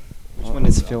 Which one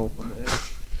is Phil?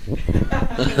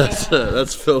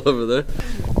 That's Phil over there.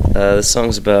 This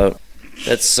song's about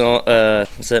that song.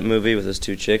 What's that movie with those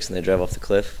two chicks and they drive off the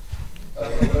cliff?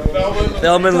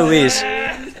 Thelma and Louise.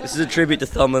 This is a tribute to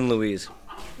Thelma and Louise.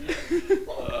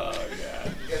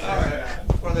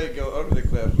 Before they go over the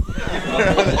cliff. On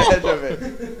the edge of it.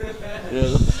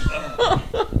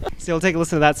 So you'll take a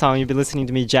listen to that song. You've been listening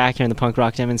to me, Jack, here in the punk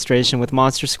rock demonstration with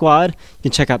Monster Squad. You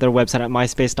can check out their website at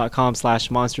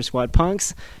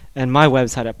myspace.com/monstersquadpunks and my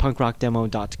website at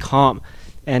punkrockdemo.com.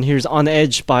 And here's On the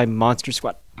Edge by Monster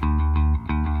Squad.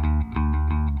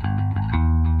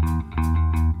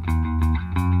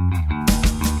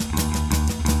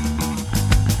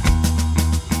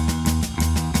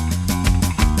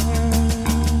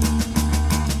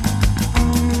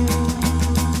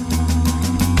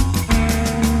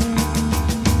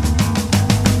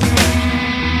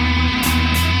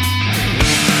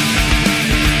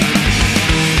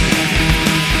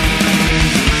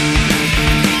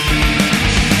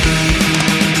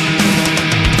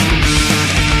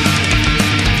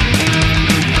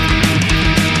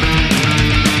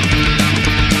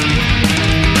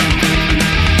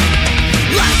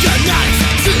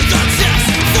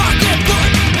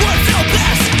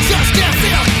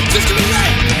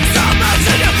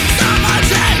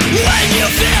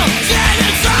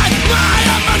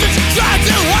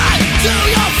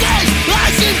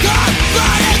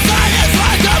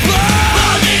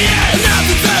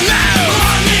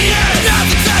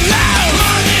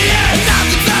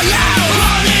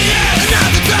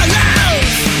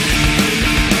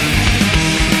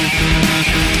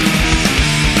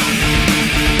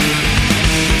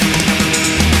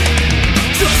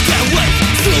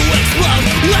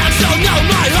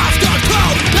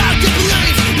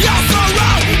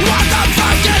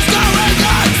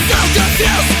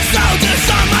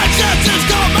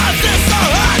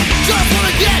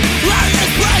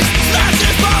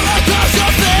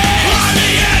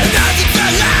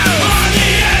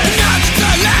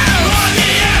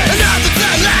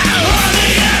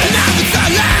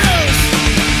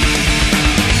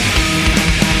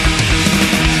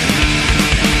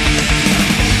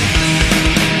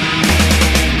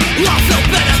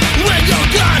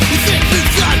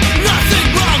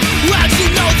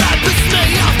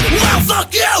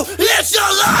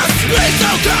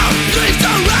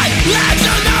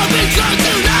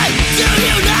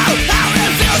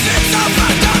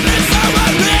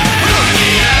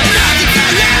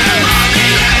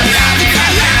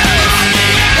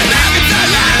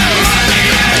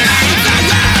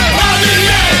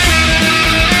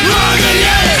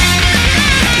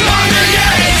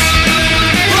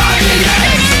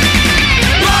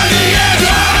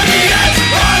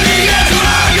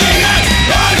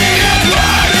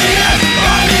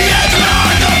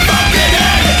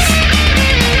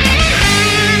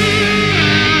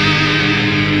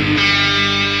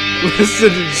 Listen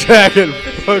to Jack and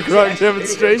punk rock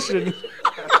demonstration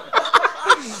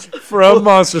from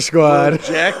Monster Squad.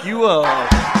 Jack you up.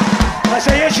 As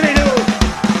I usually do,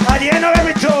 at the end of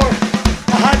every tour,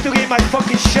 I had to give my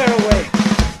fucking shirt away.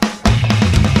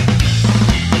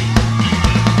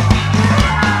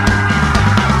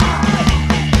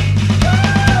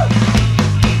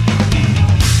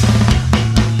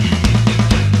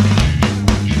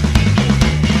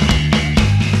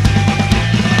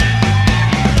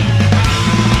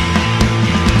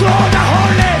 To all the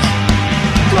homeless,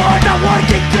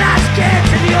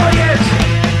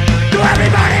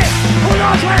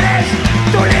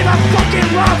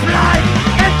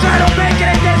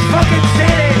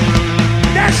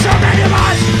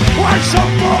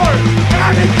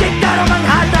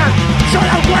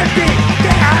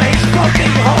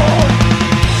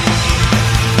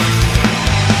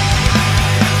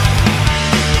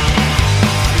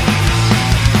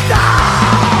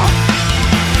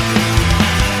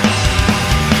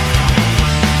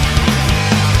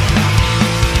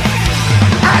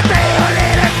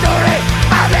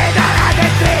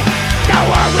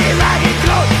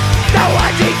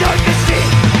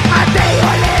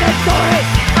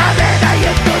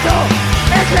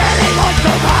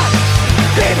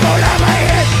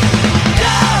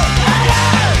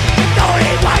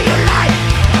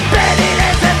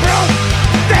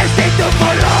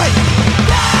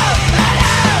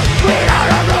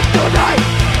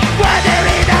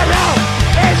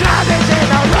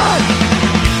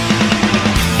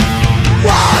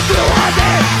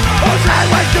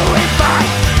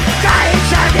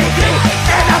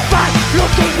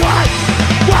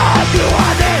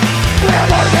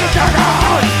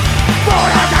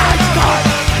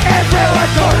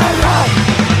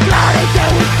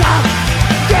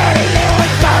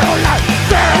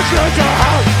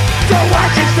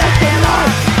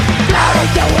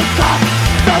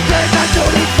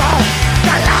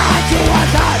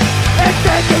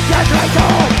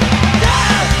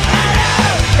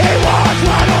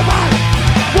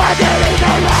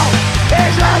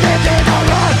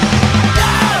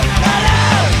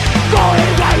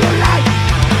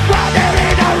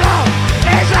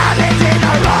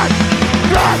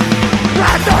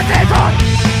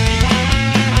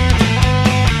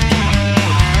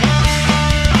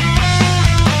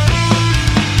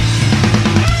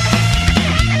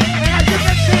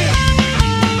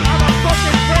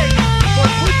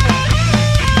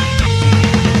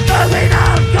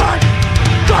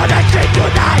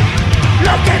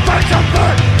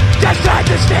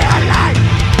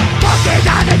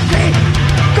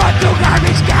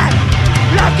 garbage can,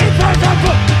 looking for the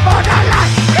food on the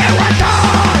line. It was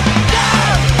on.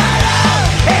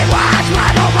 It was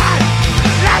 101.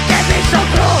 Life can be so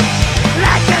cruel.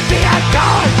 Life can be a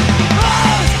gun.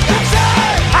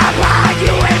 I want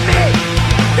you and me.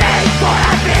 Things for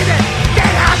a minute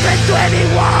can happen to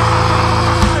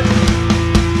anyone.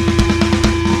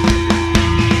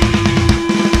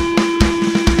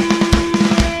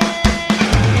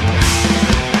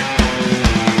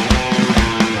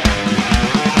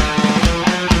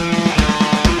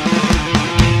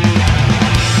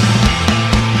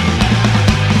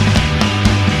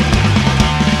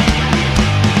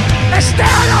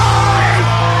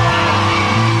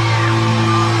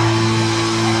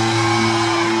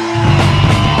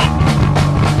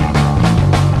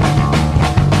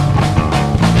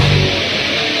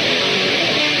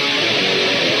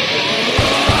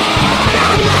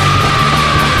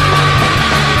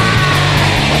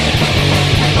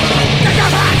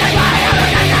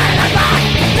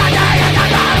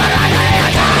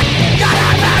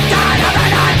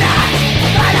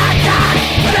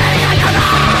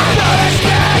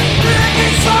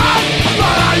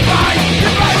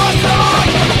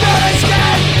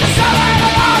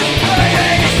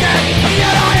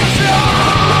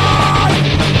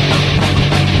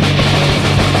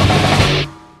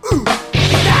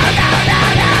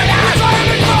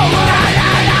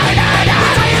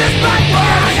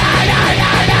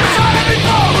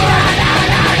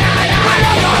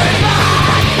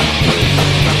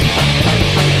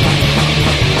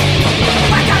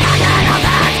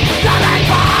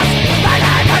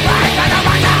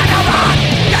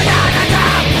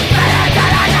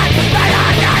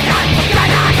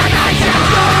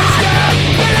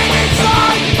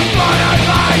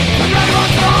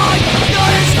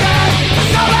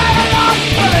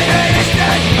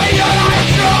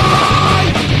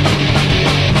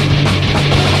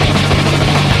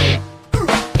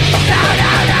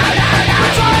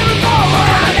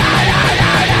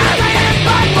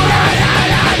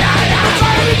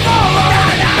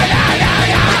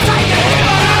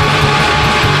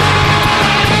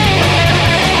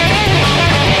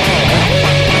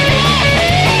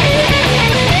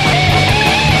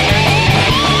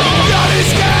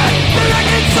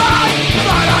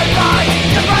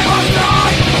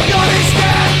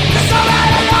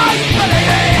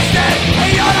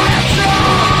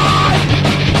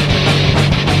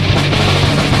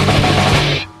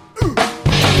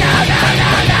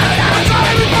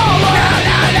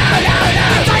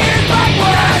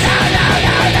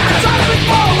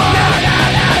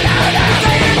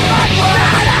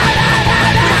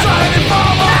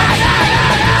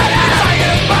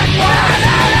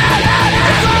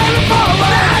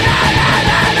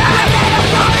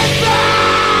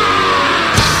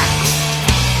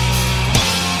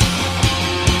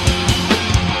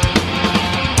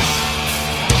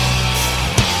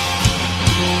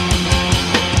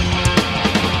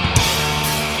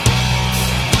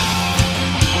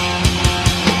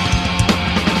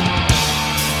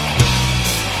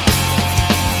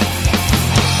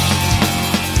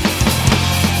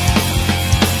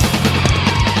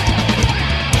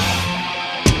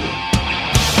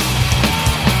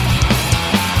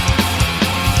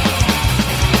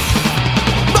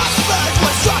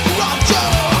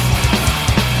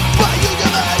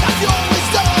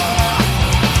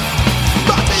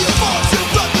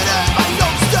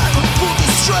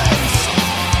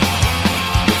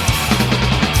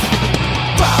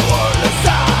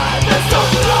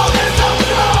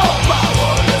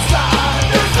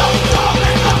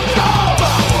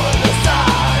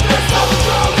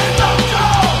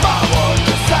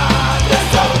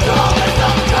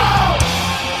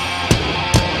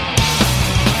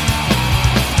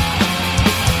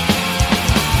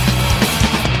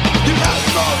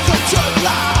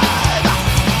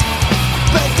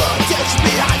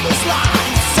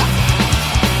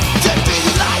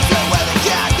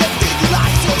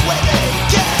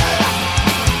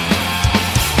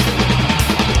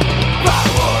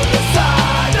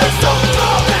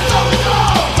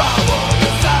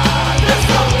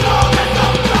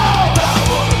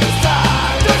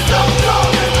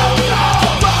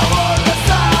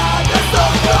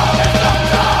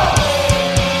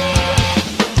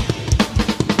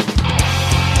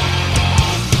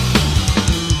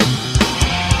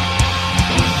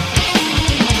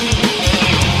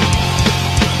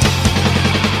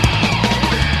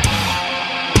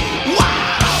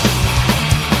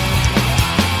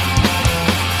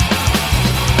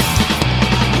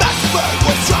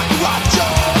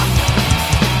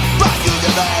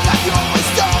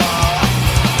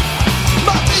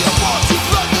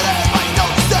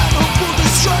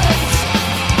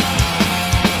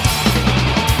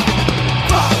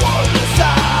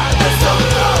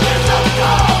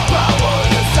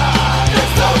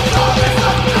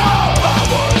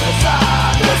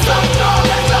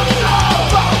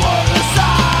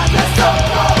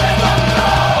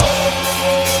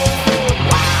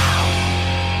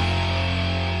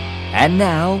 And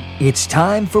now, it's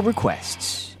time for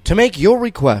requests. To make your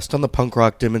request on the punk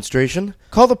rock demonstration,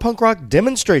 call the punk rock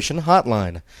demonstration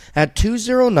hotline at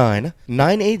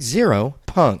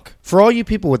 209-980-PUNK. For all you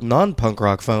people with non-punk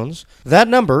rock phones, that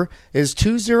number is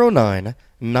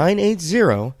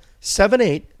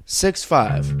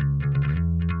 209-980-7865.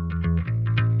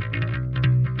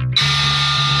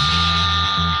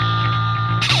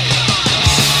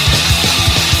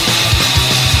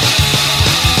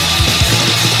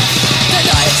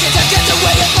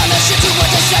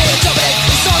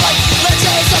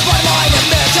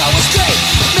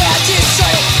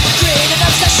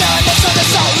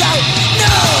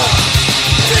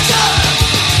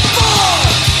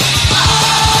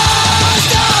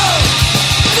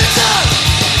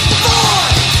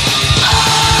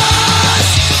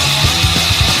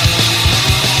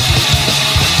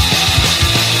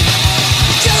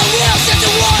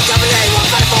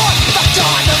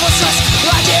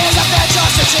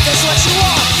 This what you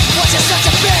want, what you such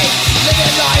a be.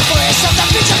 Living life for yourself, the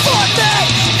future for me.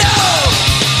 No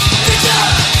future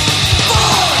for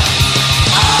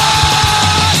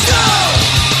us. No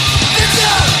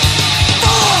future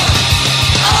for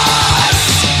us.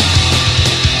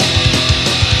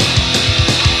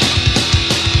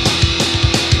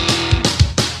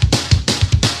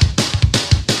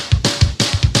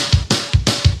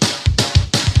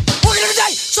 Working every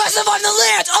day, try to survive in the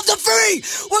land of the free.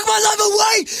 Work my life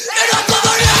away in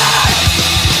oblivion.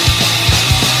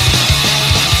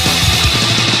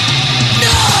 No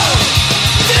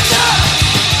future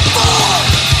for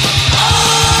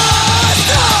us.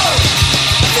 No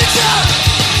future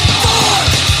for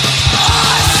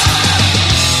us.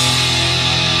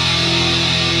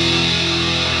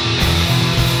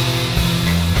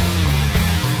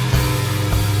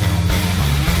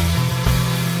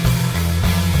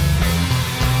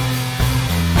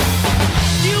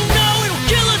 You know it'll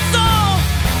kill us all,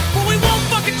 but we won't.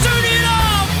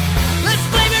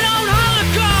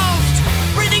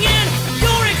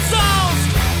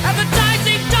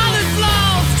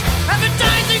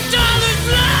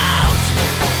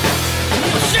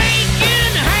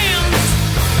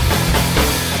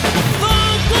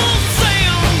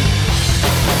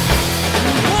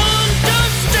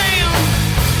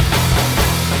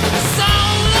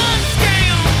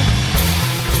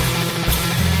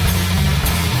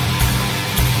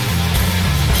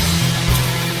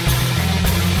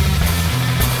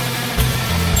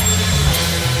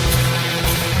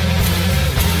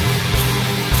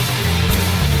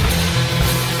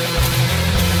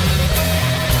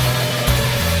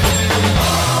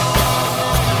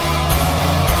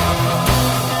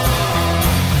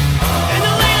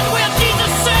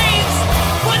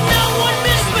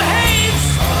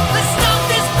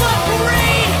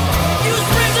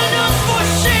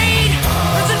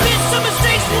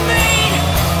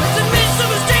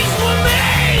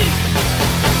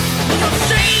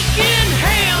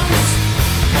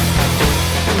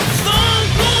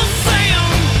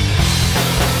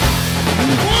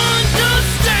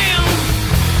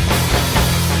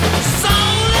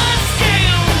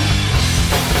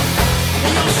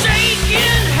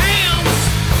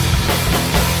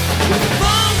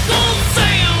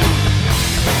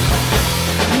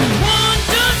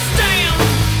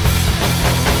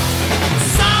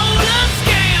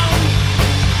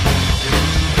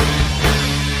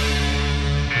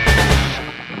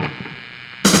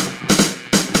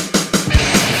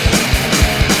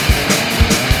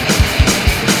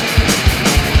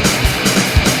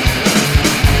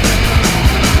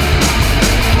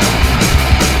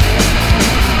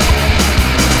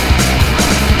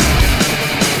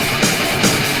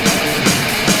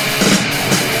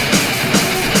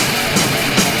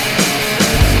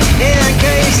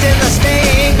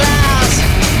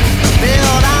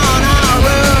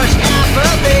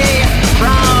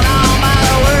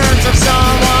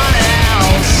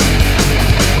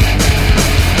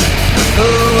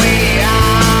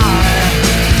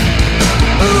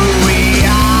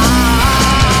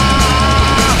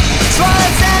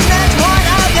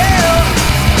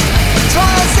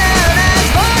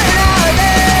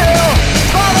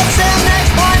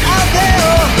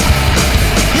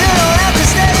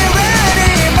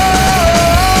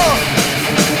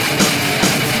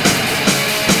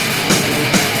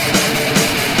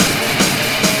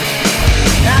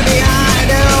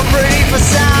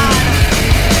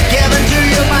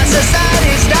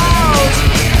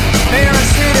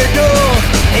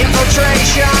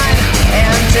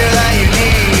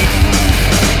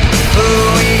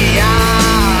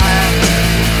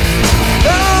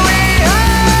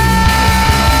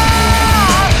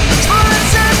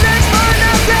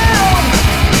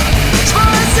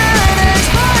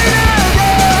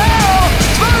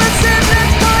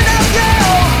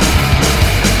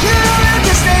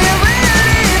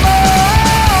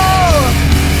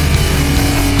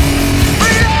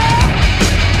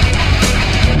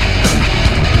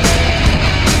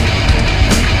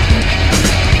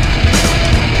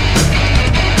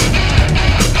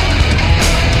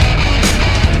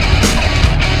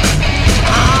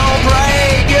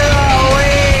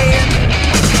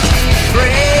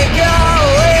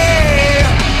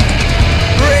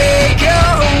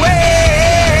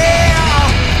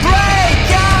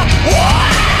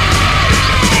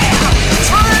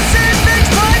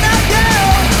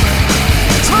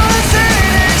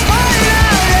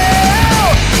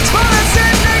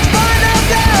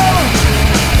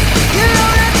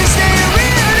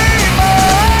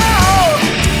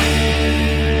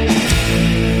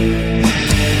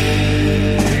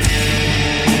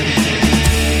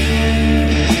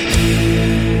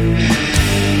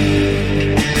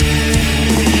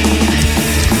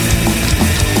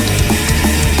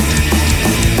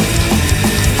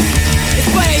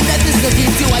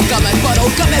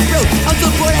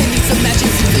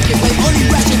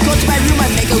 to my room, I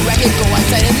make a record, go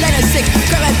outside and let it sink.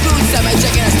 Grab my boots, on my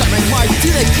jacket, and start my march to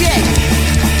the gig.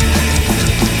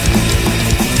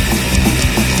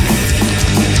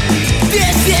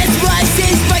 This is my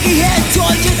scene, spiky head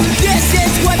torches. This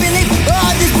is what I believe,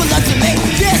 all this belongs to me.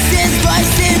 This is my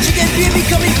sin, you can be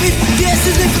becoming peace. This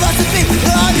is my philosophy,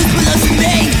 all this belongs to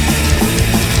me.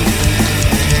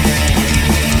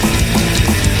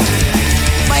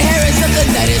 My hair is up, the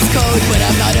night is cold, but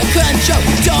I'm out of control.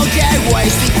 Don't get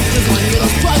wasted, just one of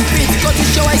those punk beats. Go to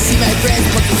show, I see my friends,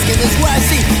 fucking skin is where I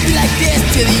see. Be like this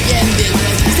till the end,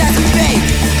 this has to fade.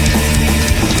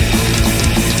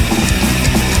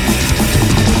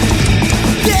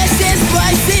 This is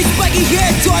my scene, spiky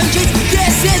hair torches.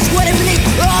 This is what I believe,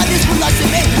 all this belongs to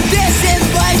me. This is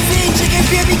my scene, chicken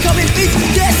fear becoming beast.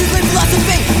 This is my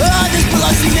philosophy, all this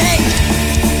belongs to me.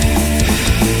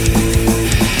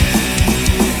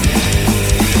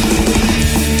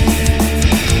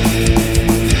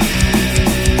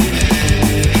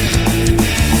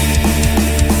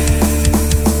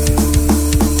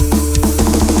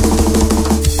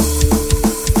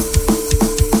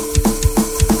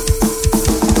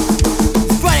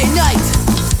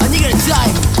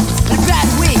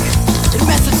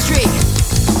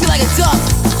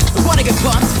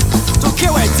 Don't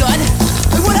care what I've done,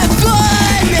 I wanna have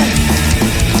fun!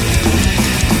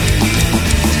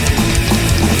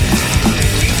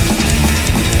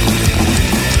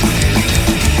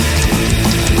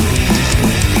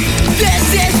 This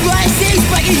is my scene,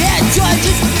 spiky head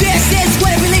torches. This is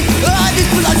what I believe, all this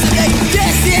belongs to me.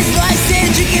 This is my sin,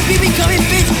 drinking me becoming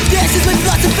beast. This is my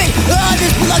philosophy, all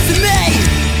this belongs to me.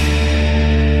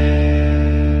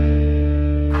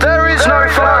 There is no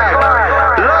flag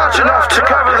large enough to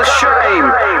cover the shame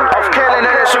of killing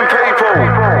innocent people.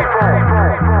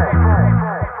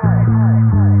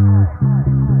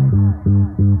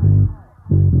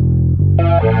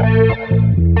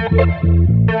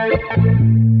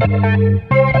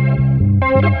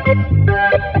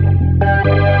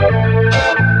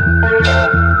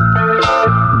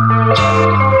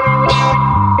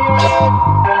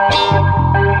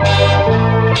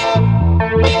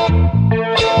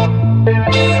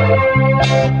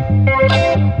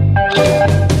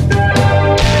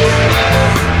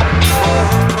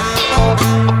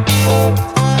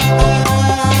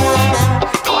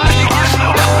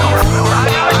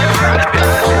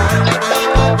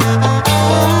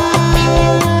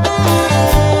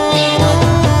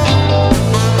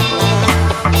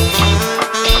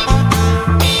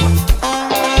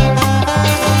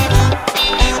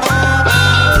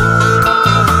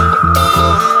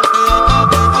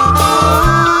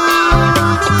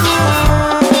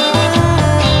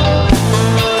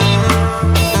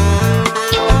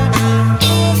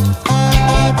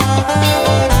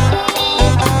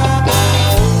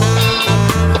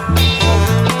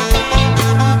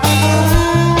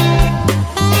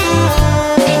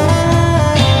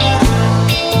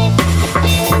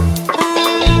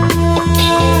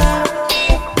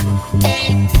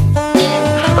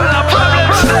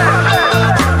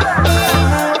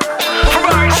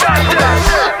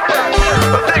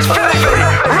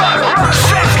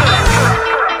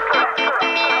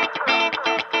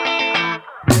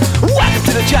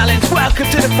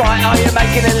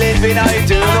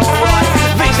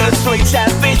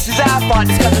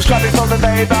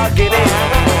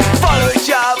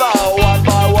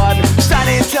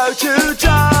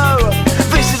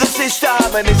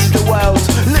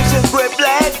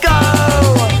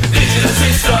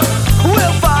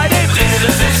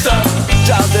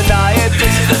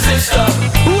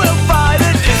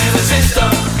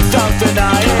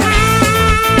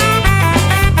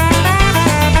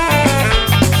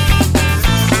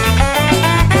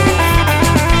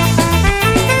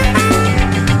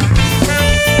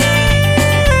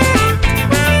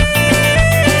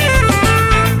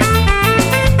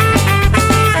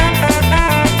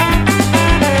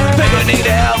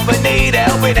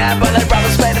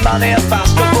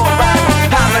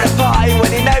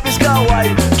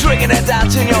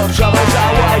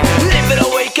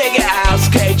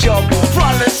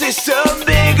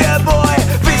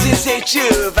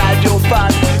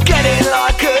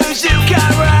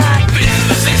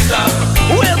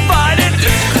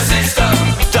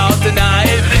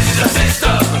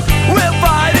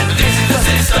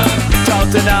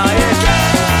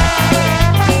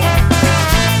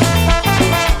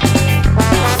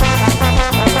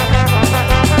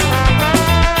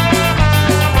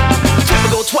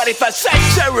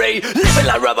 Living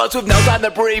like robots with no time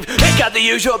to breathe. Ain't got the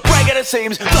usual break at the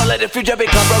seams. Don't let the future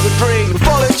become broken dream.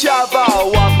 Fall each other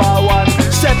one by one,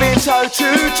 stepping toe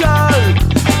to toe.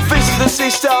 This is the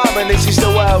system, and this is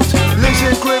the world.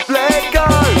 Losing grip, let go.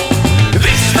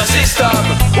 This is the system,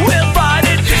 we'll fight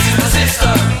it. This is the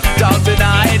system, don't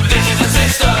deny it. This is the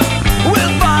system,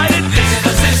 we'll fight it. This is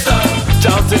the system,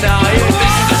 don't deny it.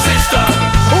 This is the system,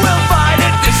 we'll fight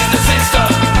it. This is the system,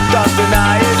 don't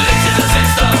deny it. This is the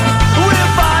system, we'll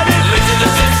fight it. This is the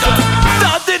system,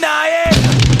 don't deny it.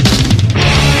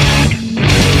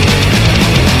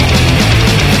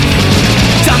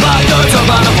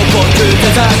 정말 헛헛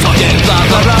세상속에 blah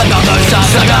너를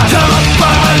찾아가 Come by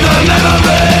the memory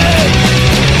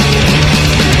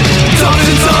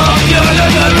정신적 your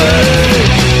memory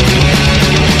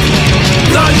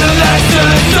Learn the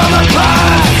lessons of the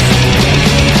past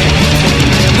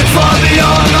Look far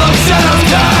beyond the shadow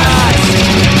cast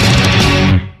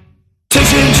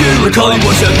Teaching to recalling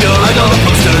worship your idol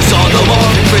Posters on the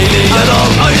wall, freely idle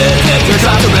Are you pictures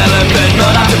not irrelevant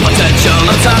But after potential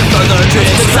of time further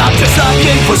dreams Stop just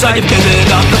looking for sign you've given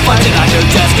up the fighting at your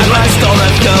desk And right still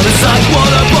left girl inside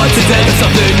What a boy today with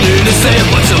something new to say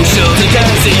What's social to get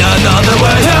see another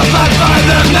way Held back by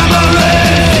the memory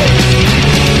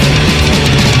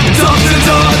Talk to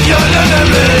talk your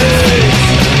memories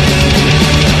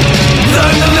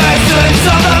Learn the lessons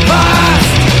of the past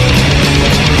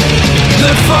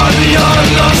Look far beyond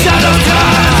the shadow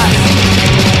cast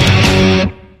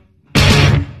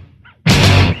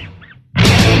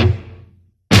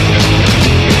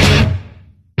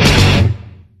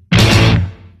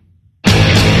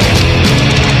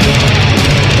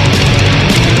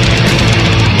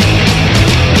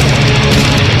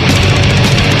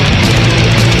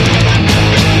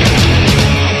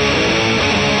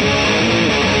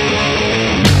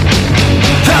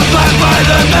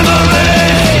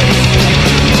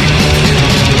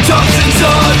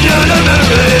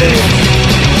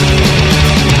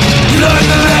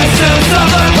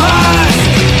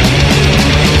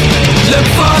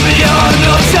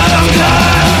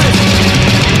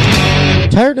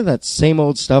Tired of that same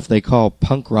old stuff they call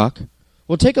punk rock?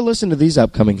 Well, take a listen to these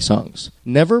upcoming songs.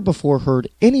 Never before heard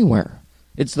anywhere.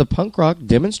 It's the Punk Rock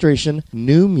Demonstration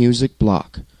New Music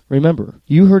Block. Remember,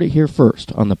 you heard it here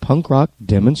first on the Punk Rock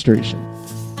Demonstration.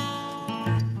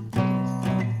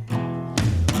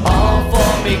 All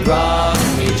for me grog,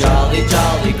 me jolly,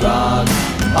 jolly grog.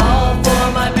 All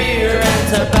for my beer and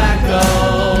tobacco.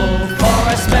 For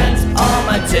I spent all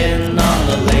my tin on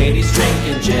the ladies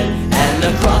drinking gin. And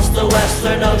across the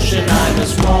Western Ocean I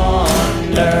must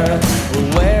wander.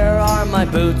 Where are my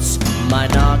boots, my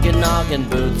noggin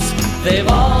boots? They've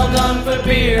all gone for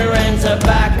beer and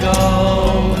tobacco.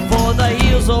 For the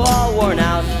heels are all worn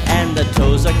out and the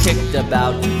toes are kicked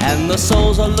about, and the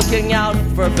soles are looking out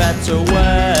for better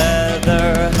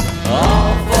weather.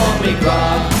 All for me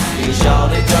grog, me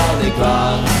jolly, jolly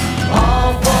grog.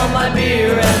 All for my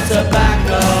beer and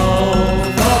tobacco.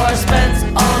 For I spent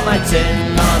all my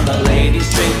tin on the ladies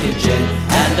drinking gin,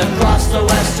 and across the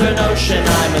Western Ocean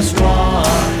I must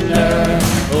wander.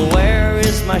 Where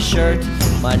is my shirt,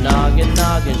 my noggin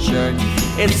shirt?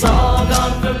 It's all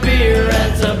gone for beer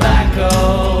and tobacco.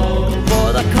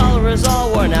 For the collar is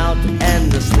all worn out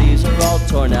and the sleeves are all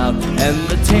torn out, and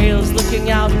the tail's looking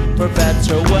out for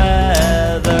better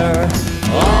weather.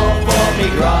 All for me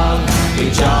grog,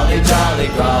 me jolly, jolly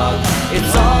grog.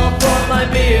 It's all for my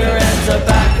beer and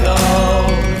tobacco.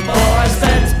 For I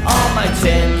spent all my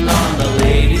tin on the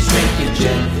ladies drinking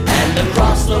gin, and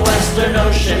across the Western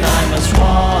Ocean I must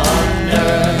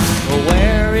wander.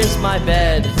 Where is my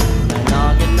bed,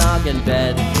 my noggin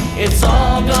bed? It's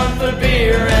all gone for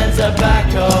beer and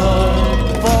tobacco.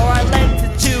 For I lent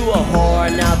it to a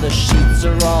whore, now the sheets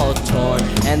are all torn,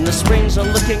 and the springs are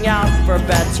looking out for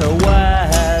better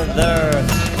weather.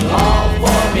 All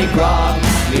for me grog,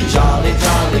 me jolly,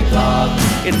 jolly grog.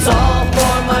 It's all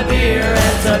for my beer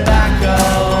and tobacco.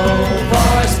 For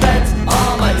I spent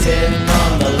all my tin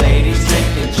on the ladies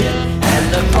drinking gin,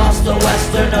 and across the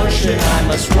Western Ocean I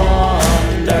must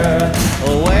wander.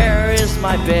 Where is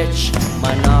my bitch,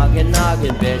 my noggin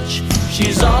bitch?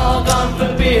 She's all gone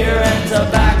for beer and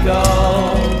tobacco.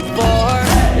 For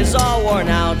her is all worn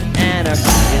out and her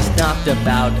is knocked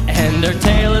about, and her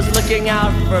tail is looking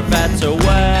out for better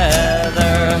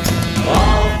weather.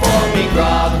 All for me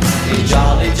grog, me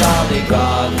jolly, jolly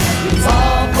grog. It's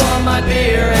all for my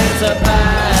beer and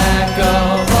tobacco.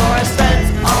 For I spent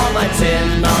all my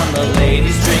tin on the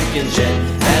ladies drinking gin,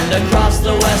 and across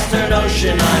the Western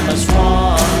Ocean I must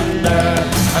wander.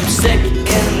 I'm sick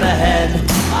in the head,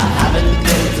 I haven't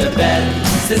been to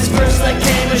bed since first I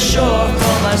came ashore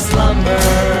for my slumber.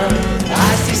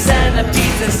 I see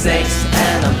centipedes and snakes,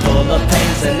 and I'm full of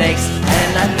pains and aches,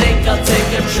 and I think I'll take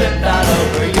a trip out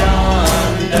over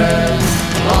yonder.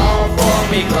 All for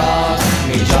me grog,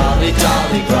 me jolly,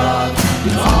 jolly grog.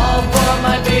 All for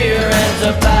my beer and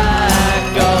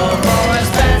tobacco, for I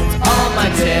spent all my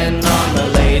tin on the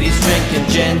ladies drinking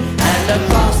gin, and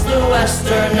across the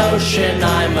western ocean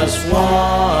I must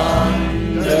wander.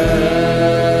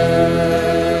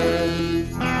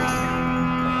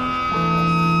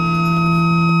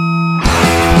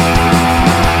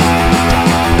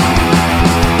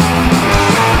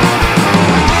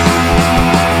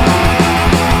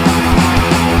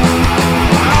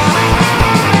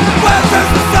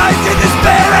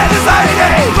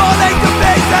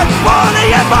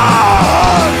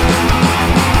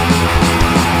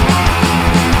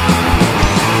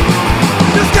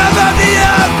 Discover the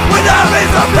earth with a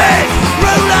piece of peace.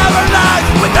 Rule our lives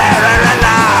with terror and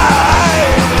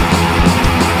light.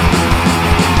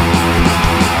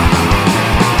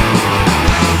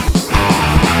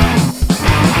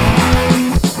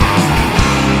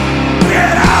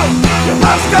 Get out, you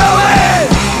must go in.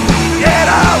 Get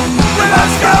out, we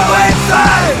must go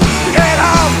inside. Get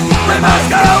out, we must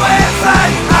go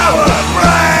inside our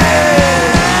brain.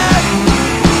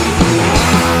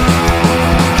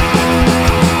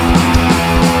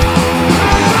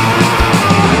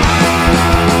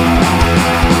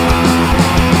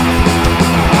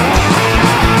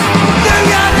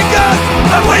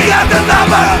 And we have the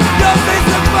number, your face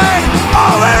to play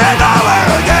over and over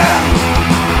again.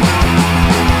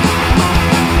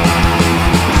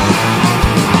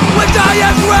 We die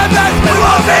as rebels, we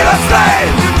won't be the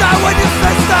slave. You die when your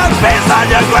sister beats on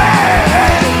your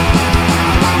grave.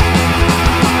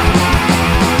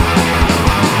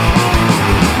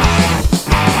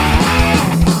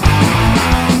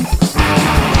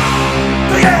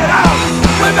 To get out,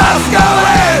 we must go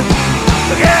in.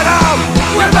 To get out,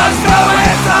 we must go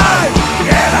inside.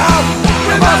 Get out,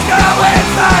 we must go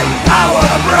inside our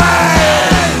brain.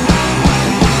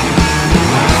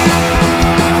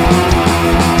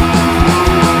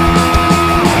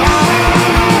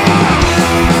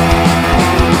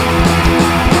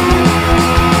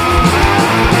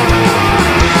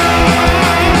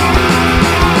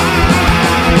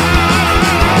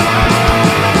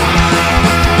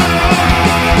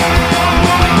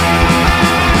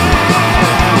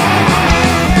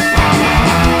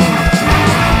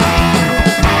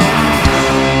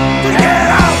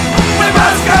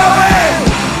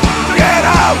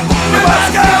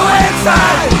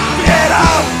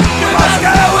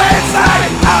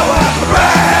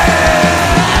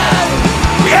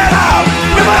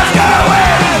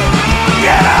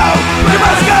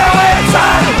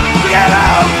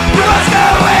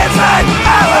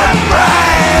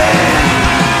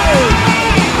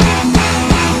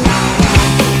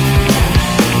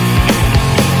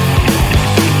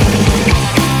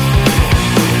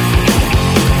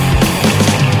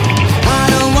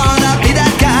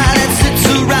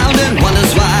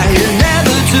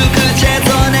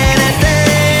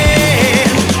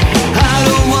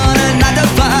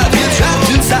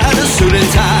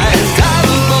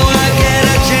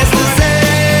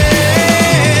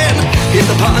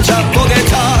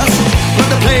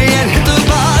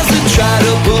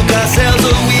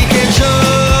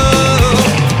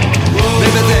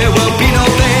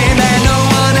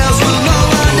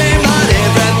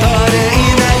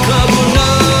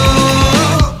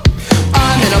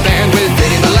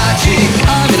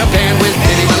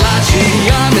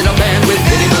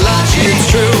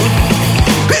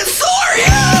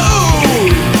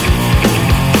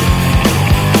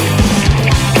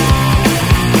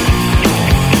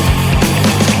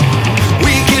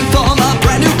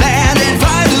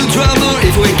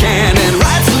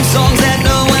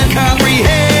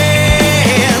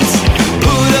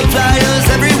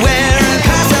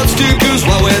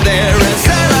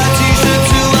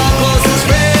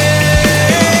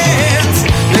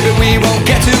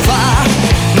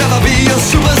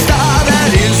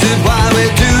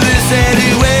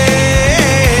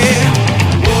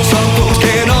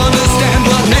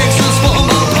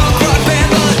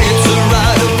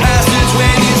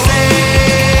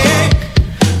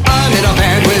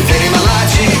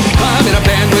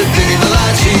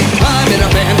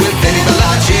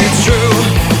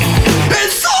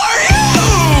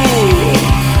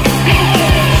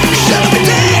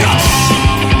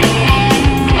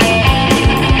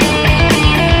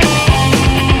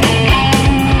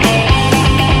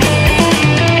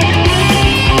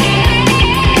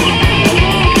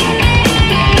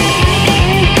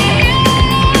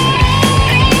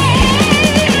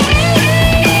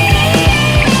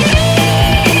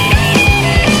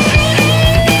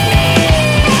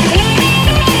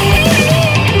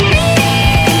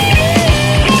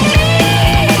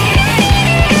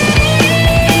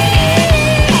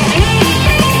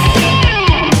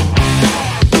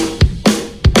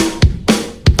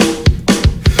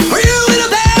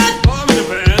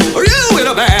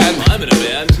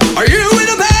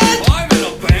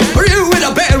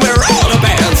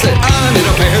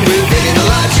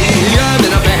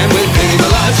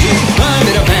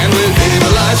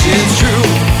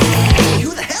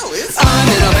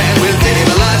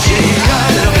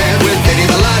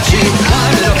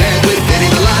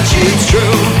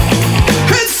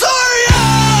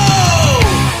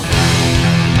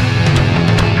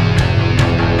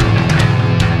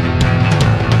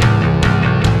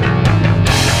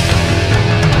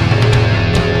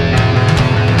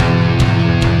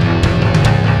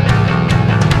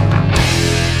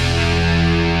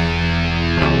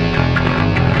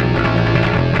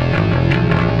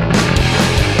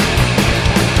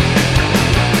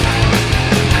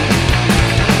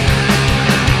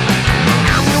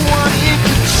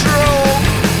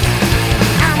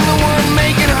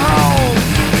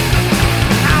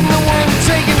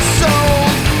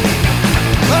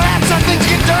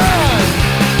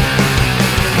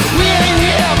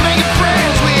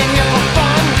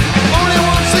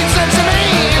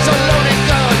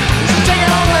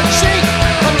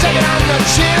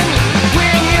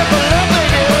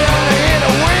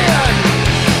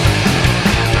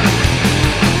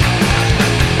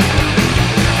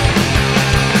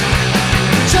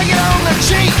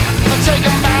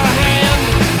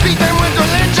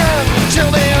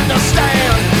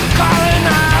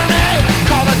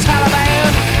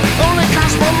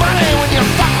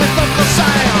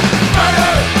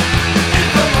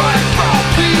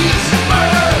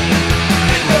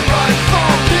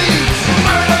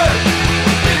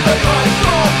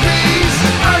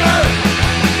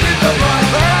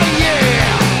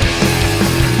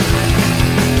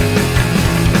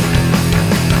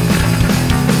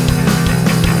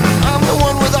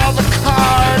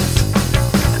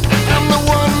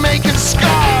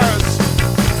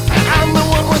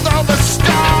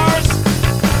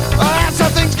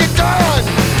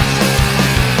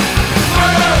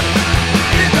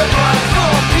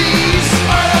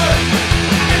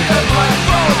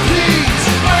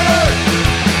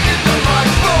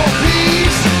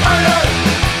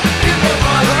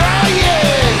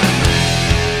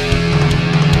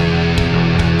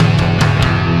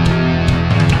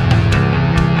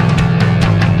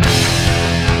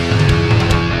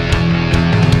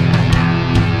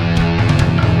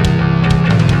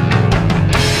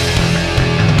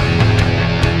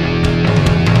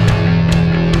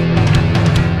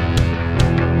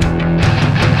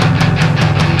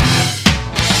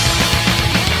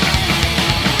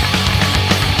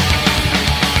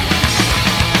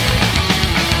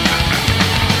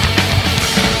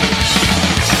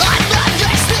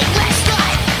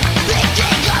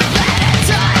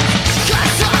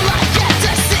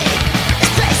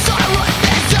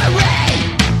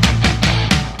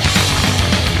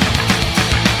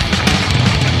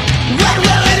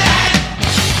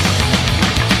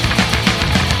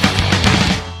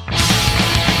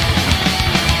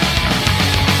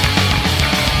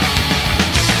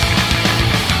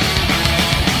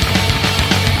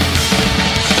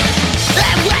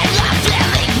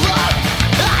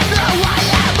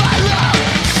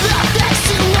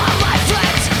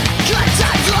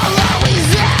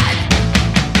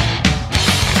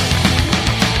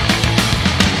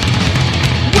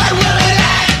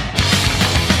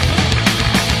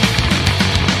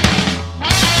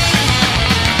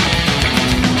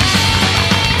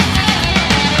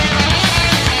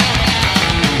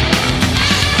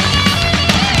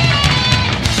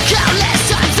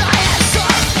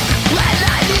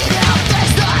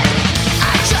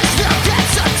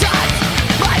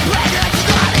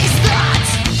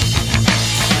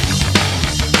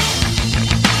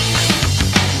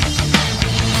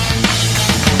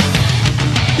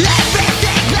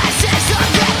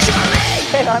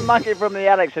 Monkey from the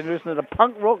Attics and listen to the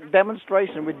punk rock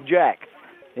demonstration with Jack.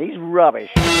 He's rubbish.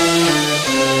 Round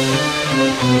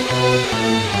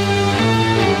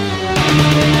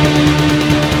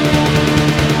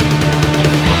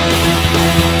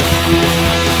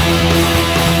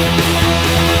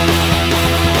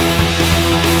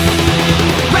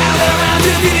and round to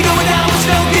the beat going down with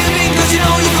no giving, 'cause you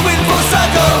know you can win for a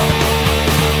circle.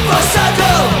 For a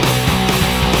circle.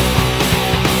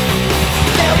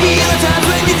 There'll be other times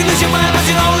when you can lose your mind, but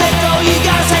you don't let go. You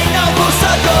gotta say no for a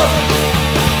circle.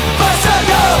 For a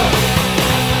circle.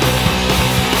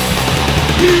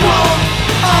 You won't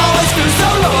always feel so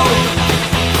low.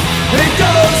 It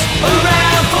goes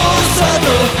around full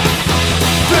circle.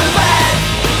 The bad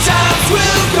times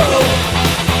will go.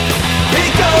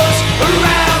 It goes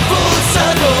around full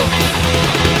circle.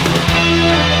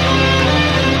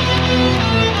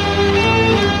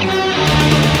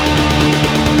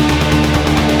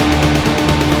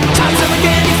 Time and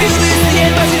again you feel this the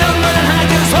end, but you don't run and hide.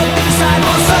 Just hope to decide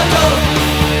for a circle.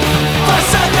 For a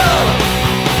circle.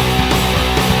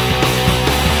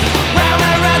 Round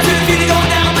and round to the feet going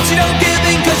down, but you don't give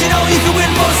in, 'cause you know you can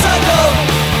win for a circle.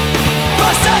 For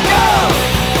a circle.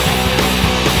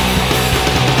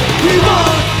 We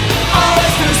won't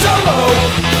always feel so low.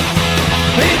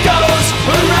 It goes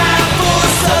around full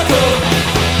circle.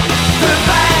 The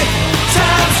bad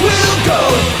times will go.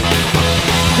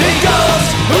 It goes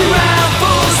around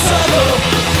full circle.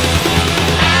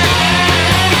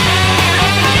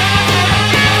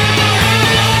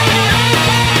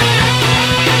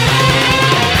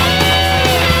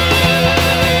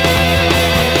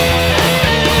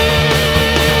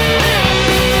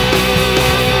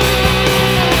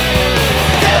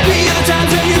 There'll be other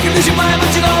times when you can lose your mind,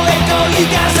 but you don't let go. You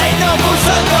gotta say no for a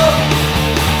circle.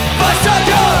 For a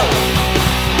circle.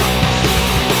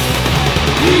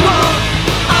 You won't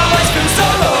always feel so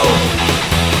low.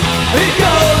 It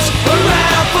goes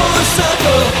around full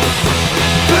circle.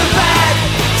 The bad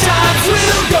times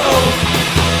will go.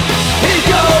 It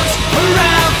goes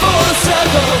around full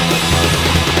circle.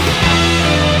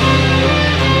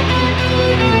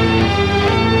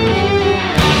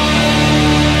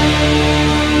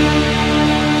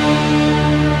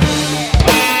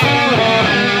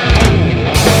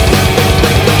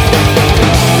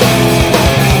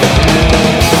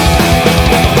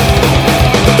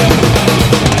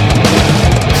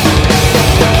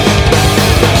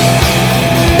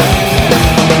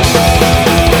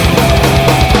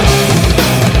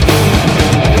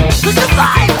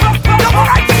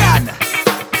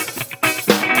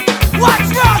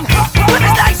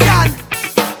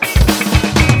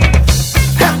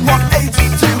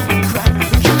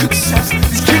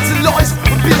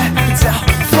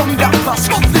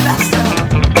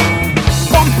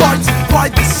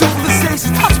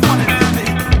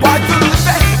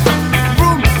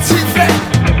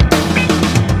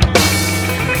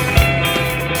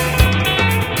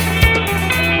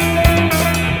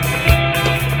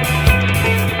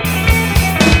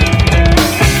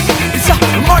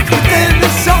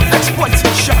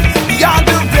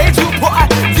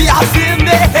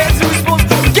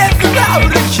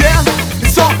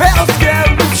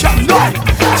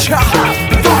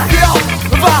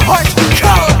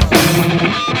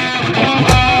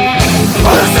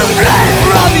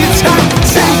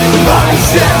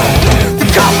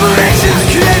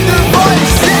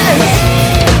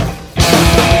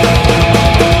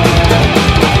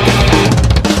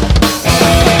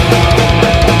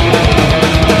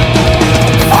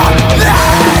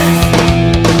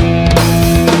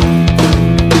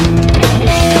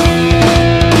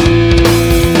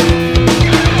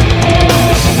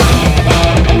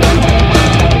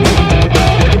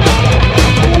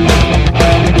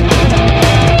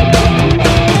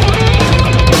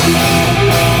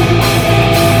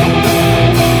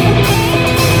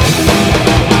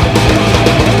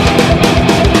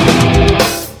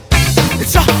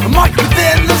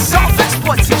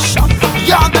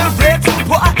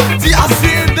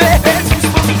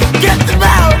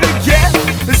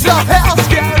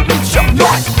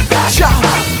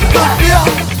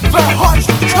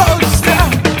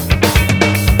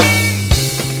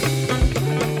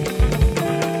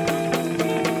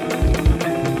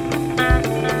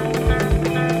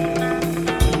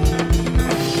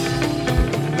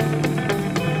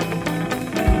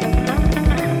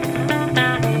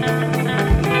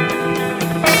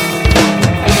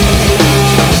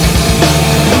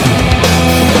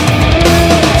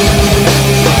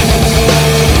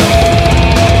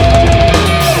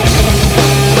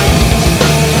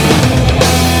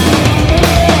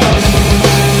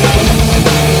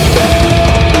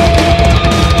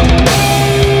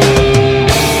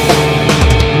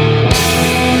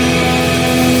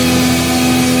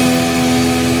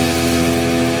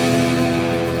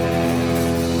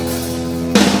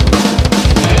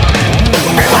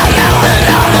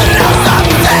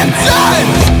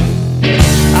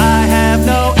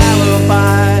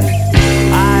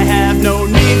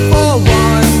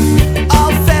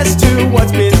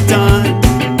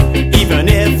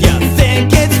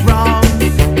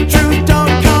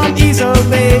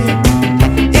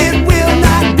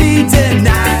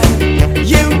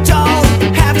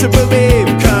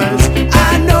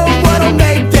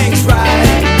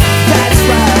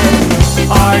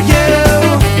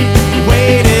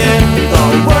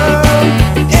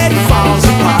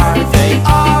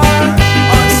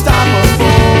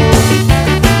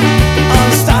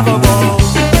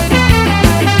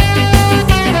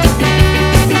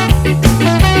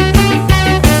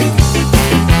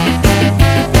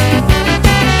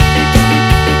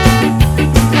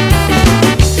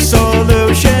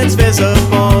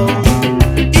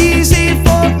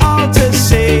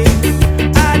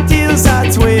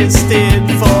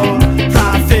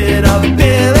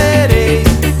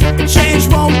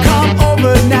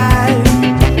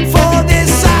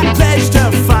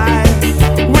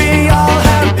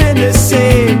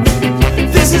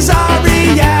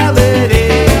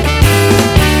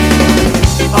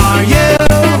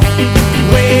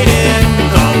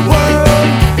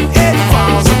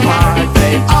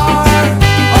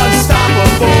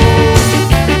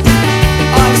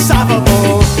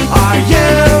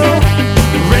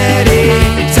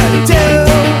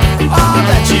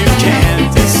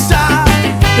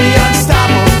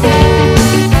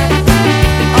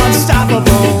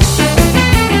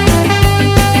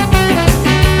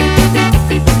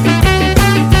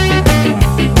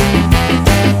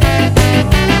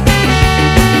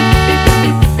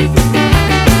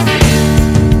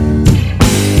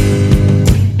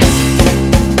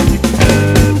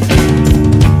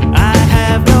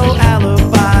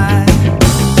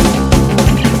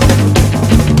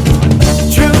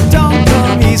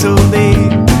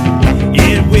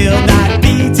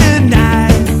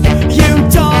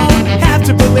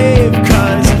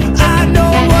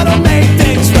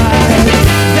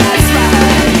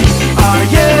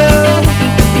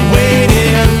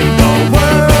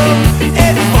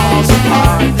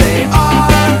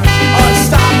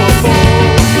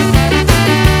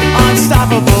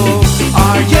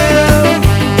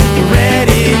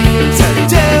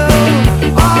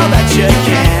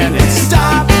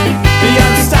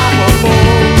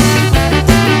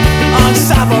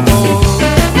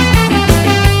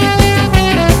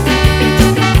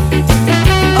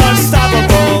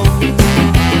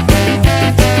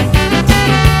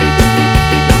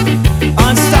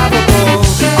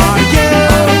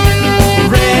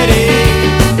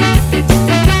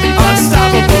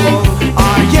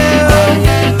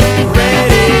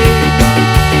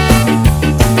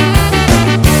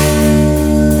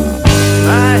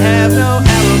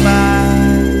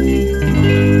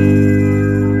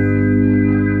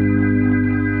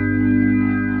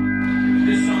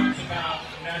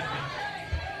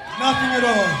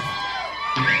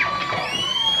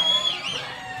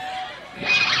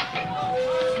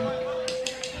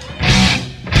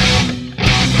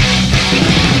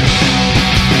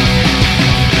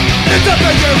 It's up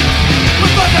to you. With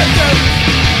what I do,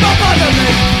 don't bother me.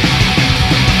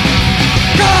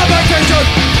 Conversation,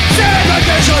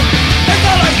 segregation, it's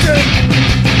all I see.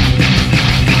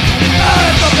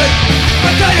 I'm something,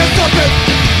 I'll tell you something,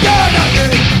 you're not me.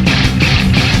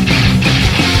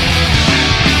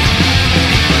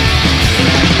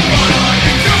 What are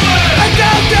you doing? I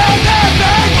don't do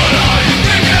nothing. What are you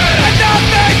thinking? I don't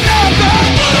think nothing.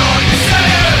 What are you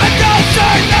saying? I don't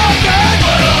say nothing.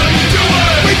 What are you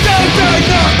doing? We don't do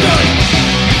nothing.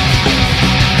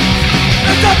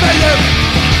 It's up to you.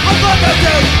 I'm what I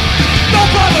do. Don't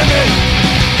bother me.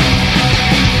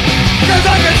 Cause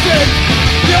I can see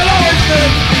you'll always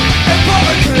live in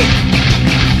poverty.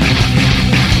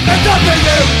 It's up to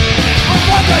you. I'm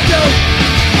what I do.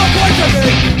 No point to me.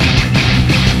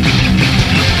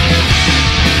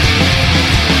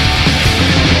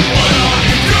 What are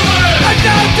you doing? I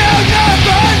don't do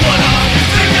nothing. What are you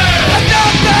thinking? I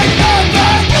don't think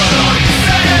nothing. What are you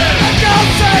saying? I don't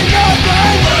say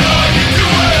nothing. What are you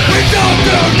doing? We don't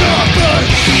do nothing.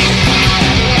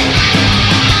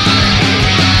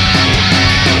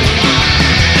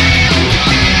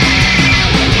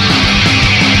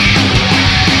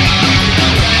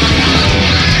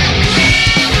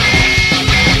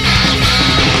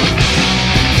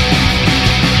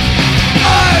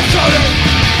 I'm sorry,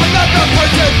 I'm not the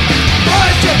person I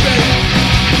should be.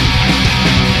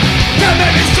 Can't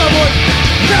make me someone,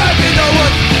 can't be no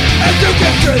one, as you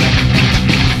can see.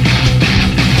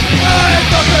 I ain't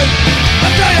nothing,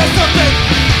 I'll tell you something,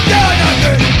 you're not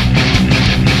me.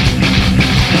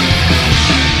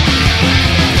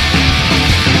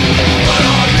 What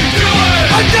are you doing?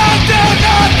 I don't do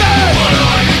nothing. What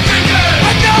are you thinking?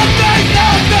 I don't think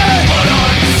nothing. What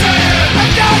are you saying? I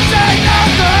don't say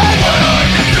nothing. What are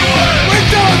you doing? We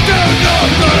don't do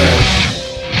nothing.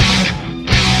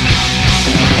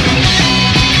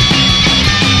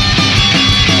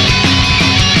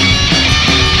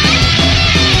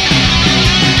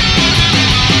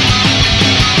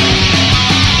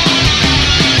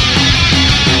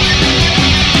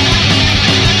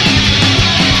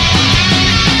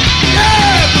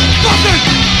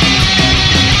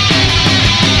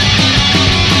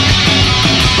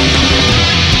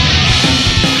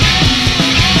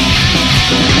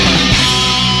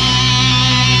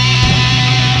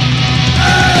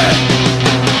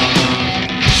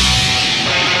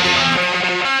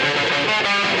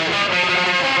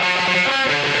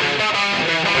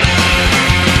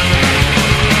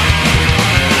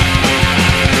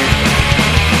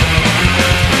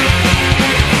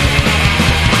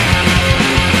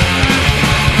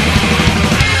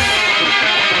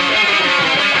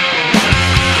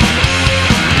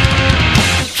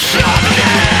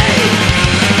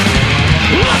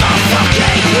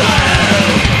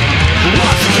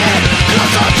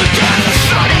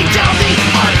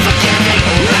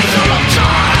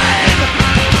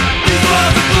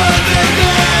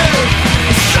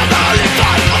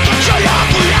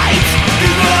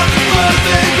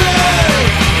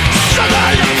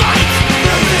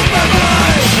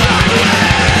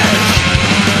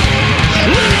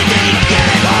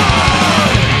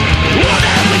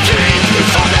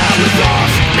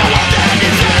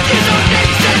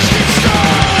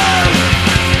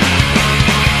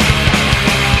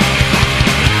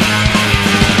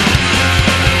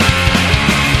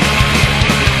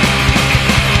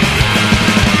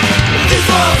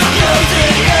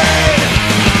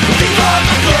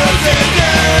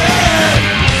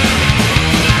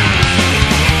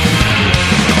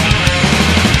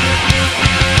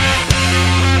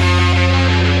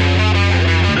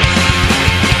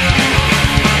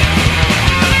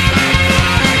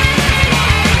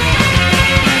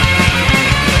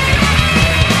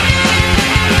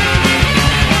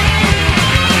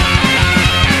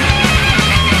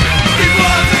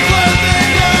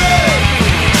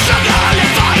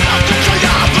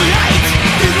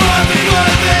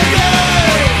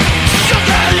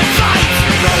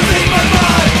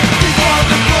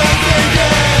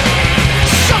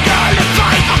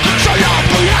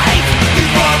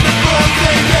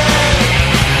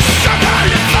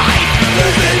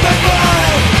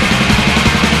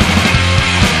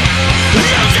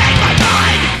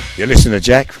 You're listening to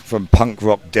Jack from Punk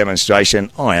Rock Demonstration.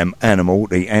 I am Animal,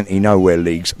 the Anti-Nowhere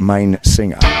League's main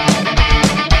singer.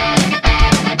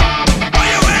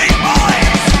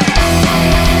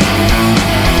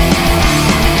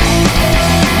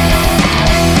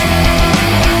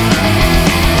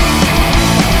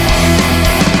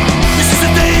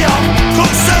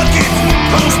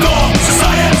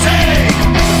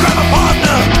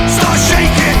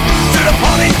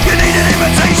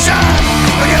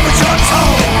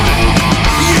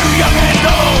 You young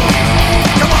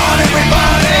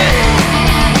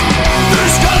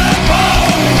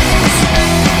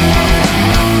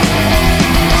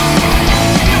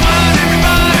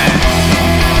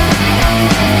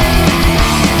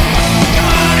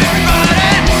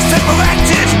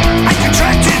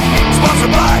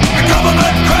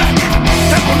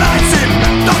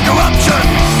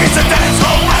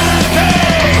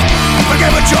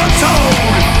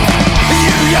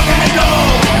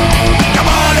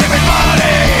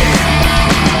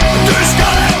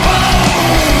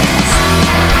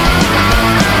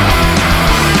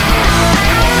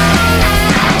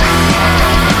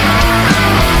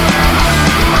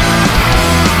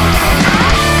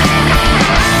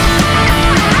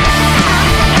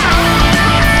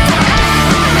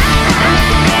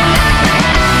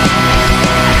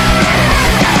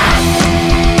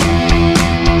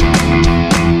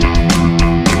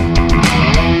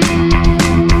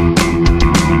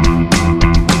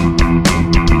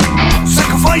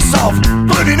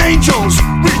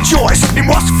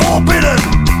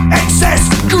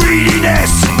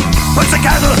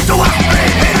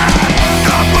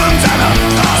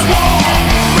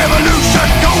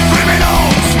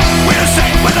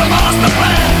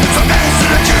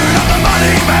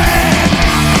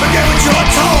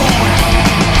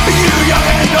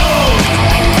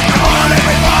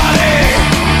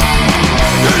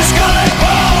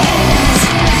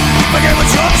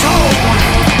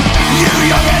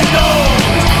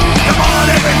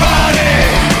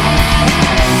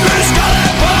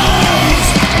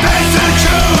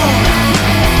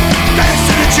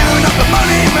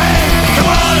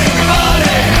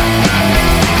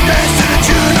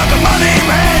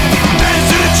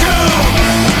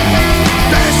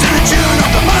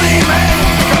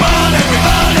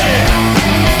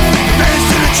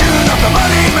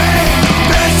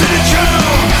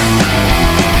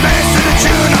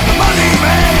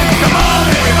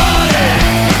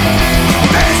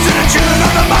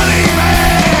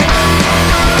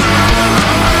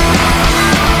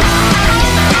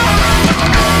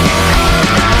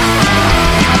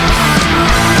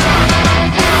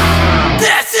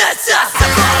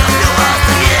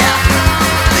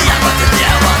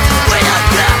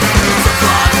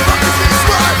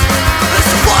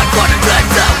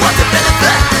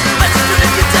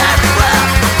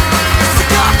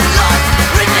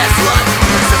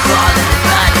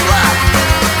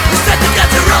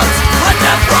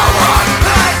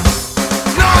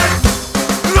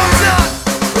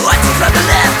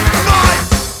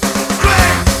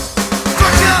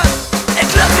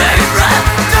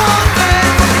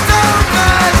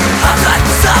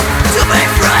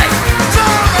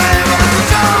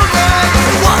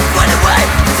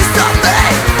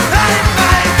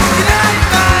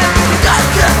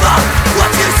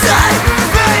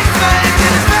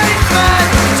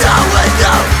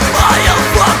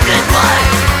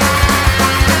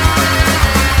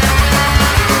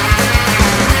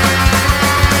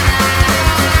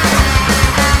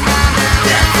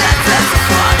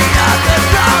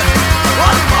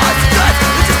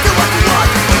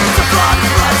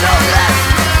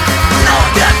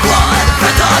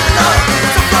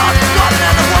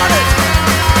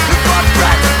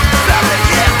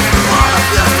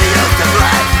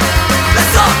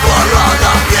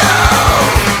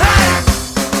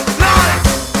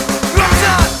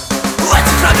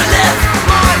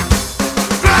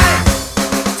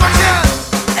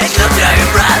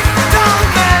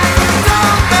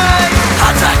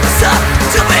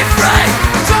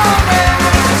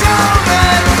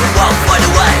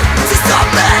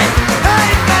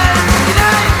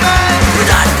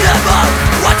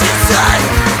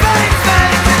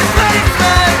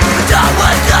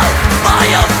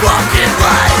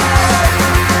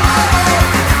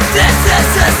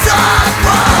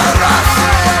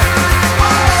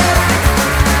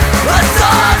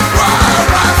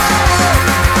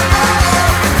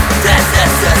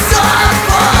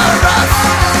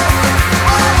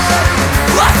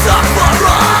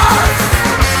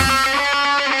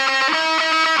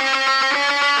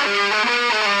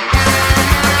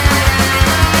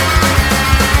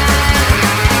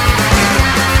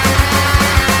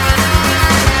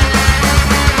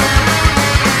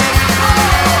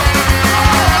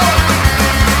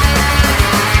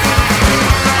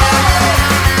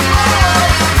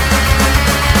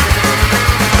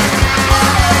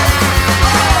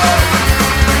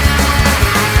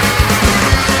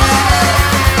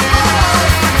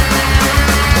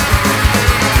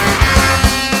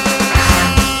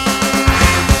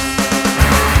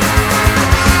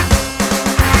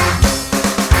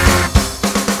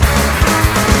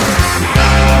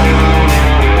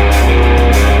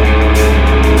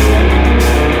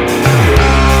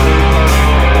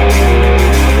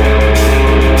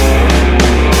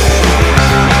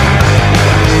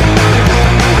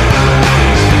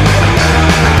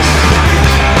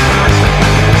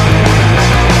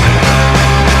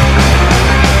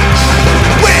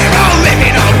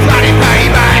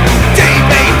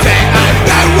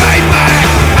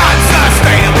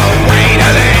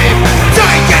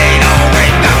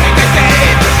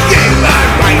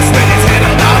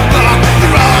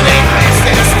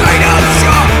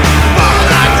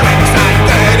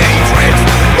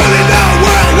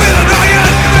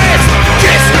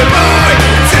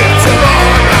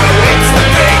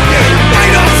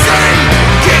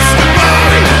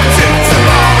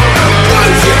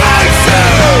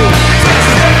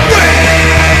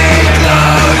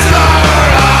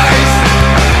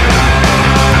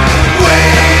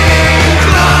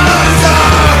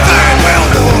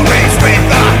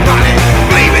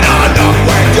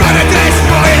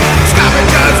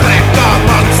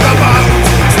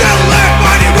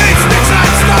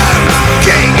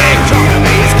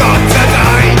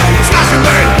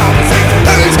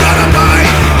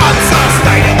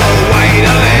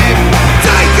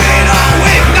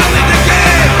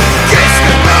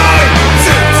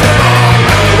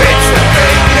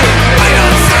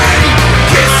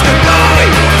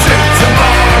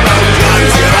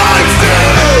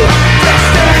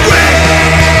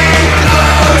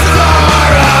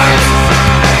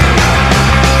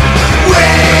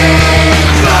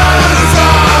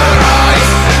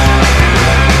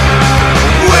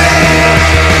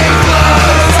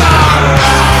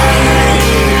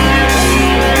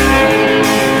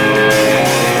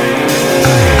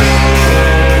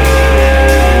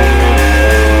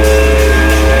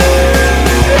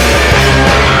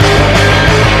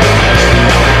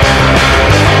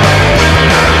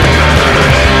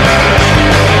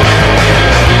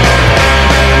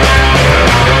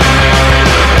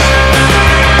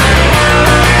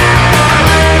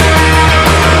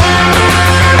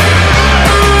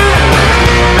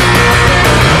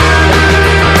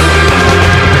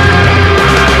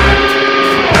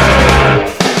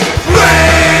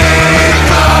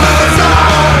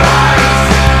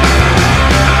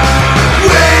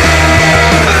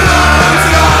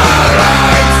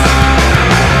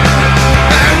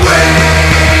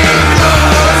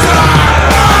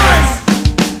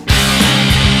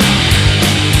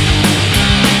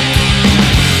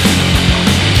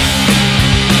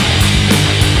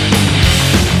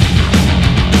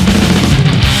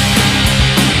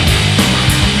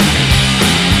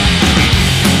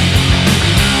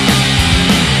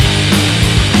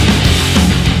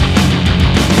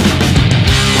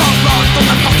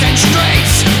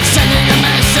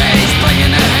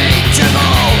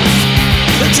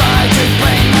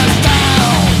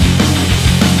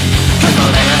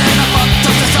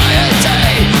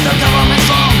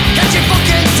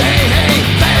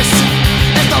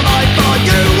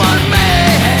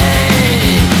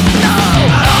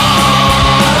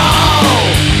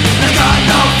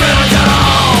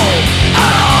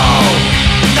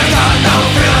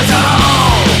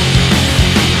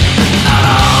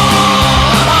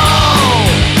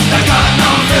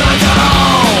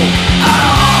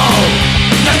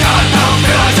They got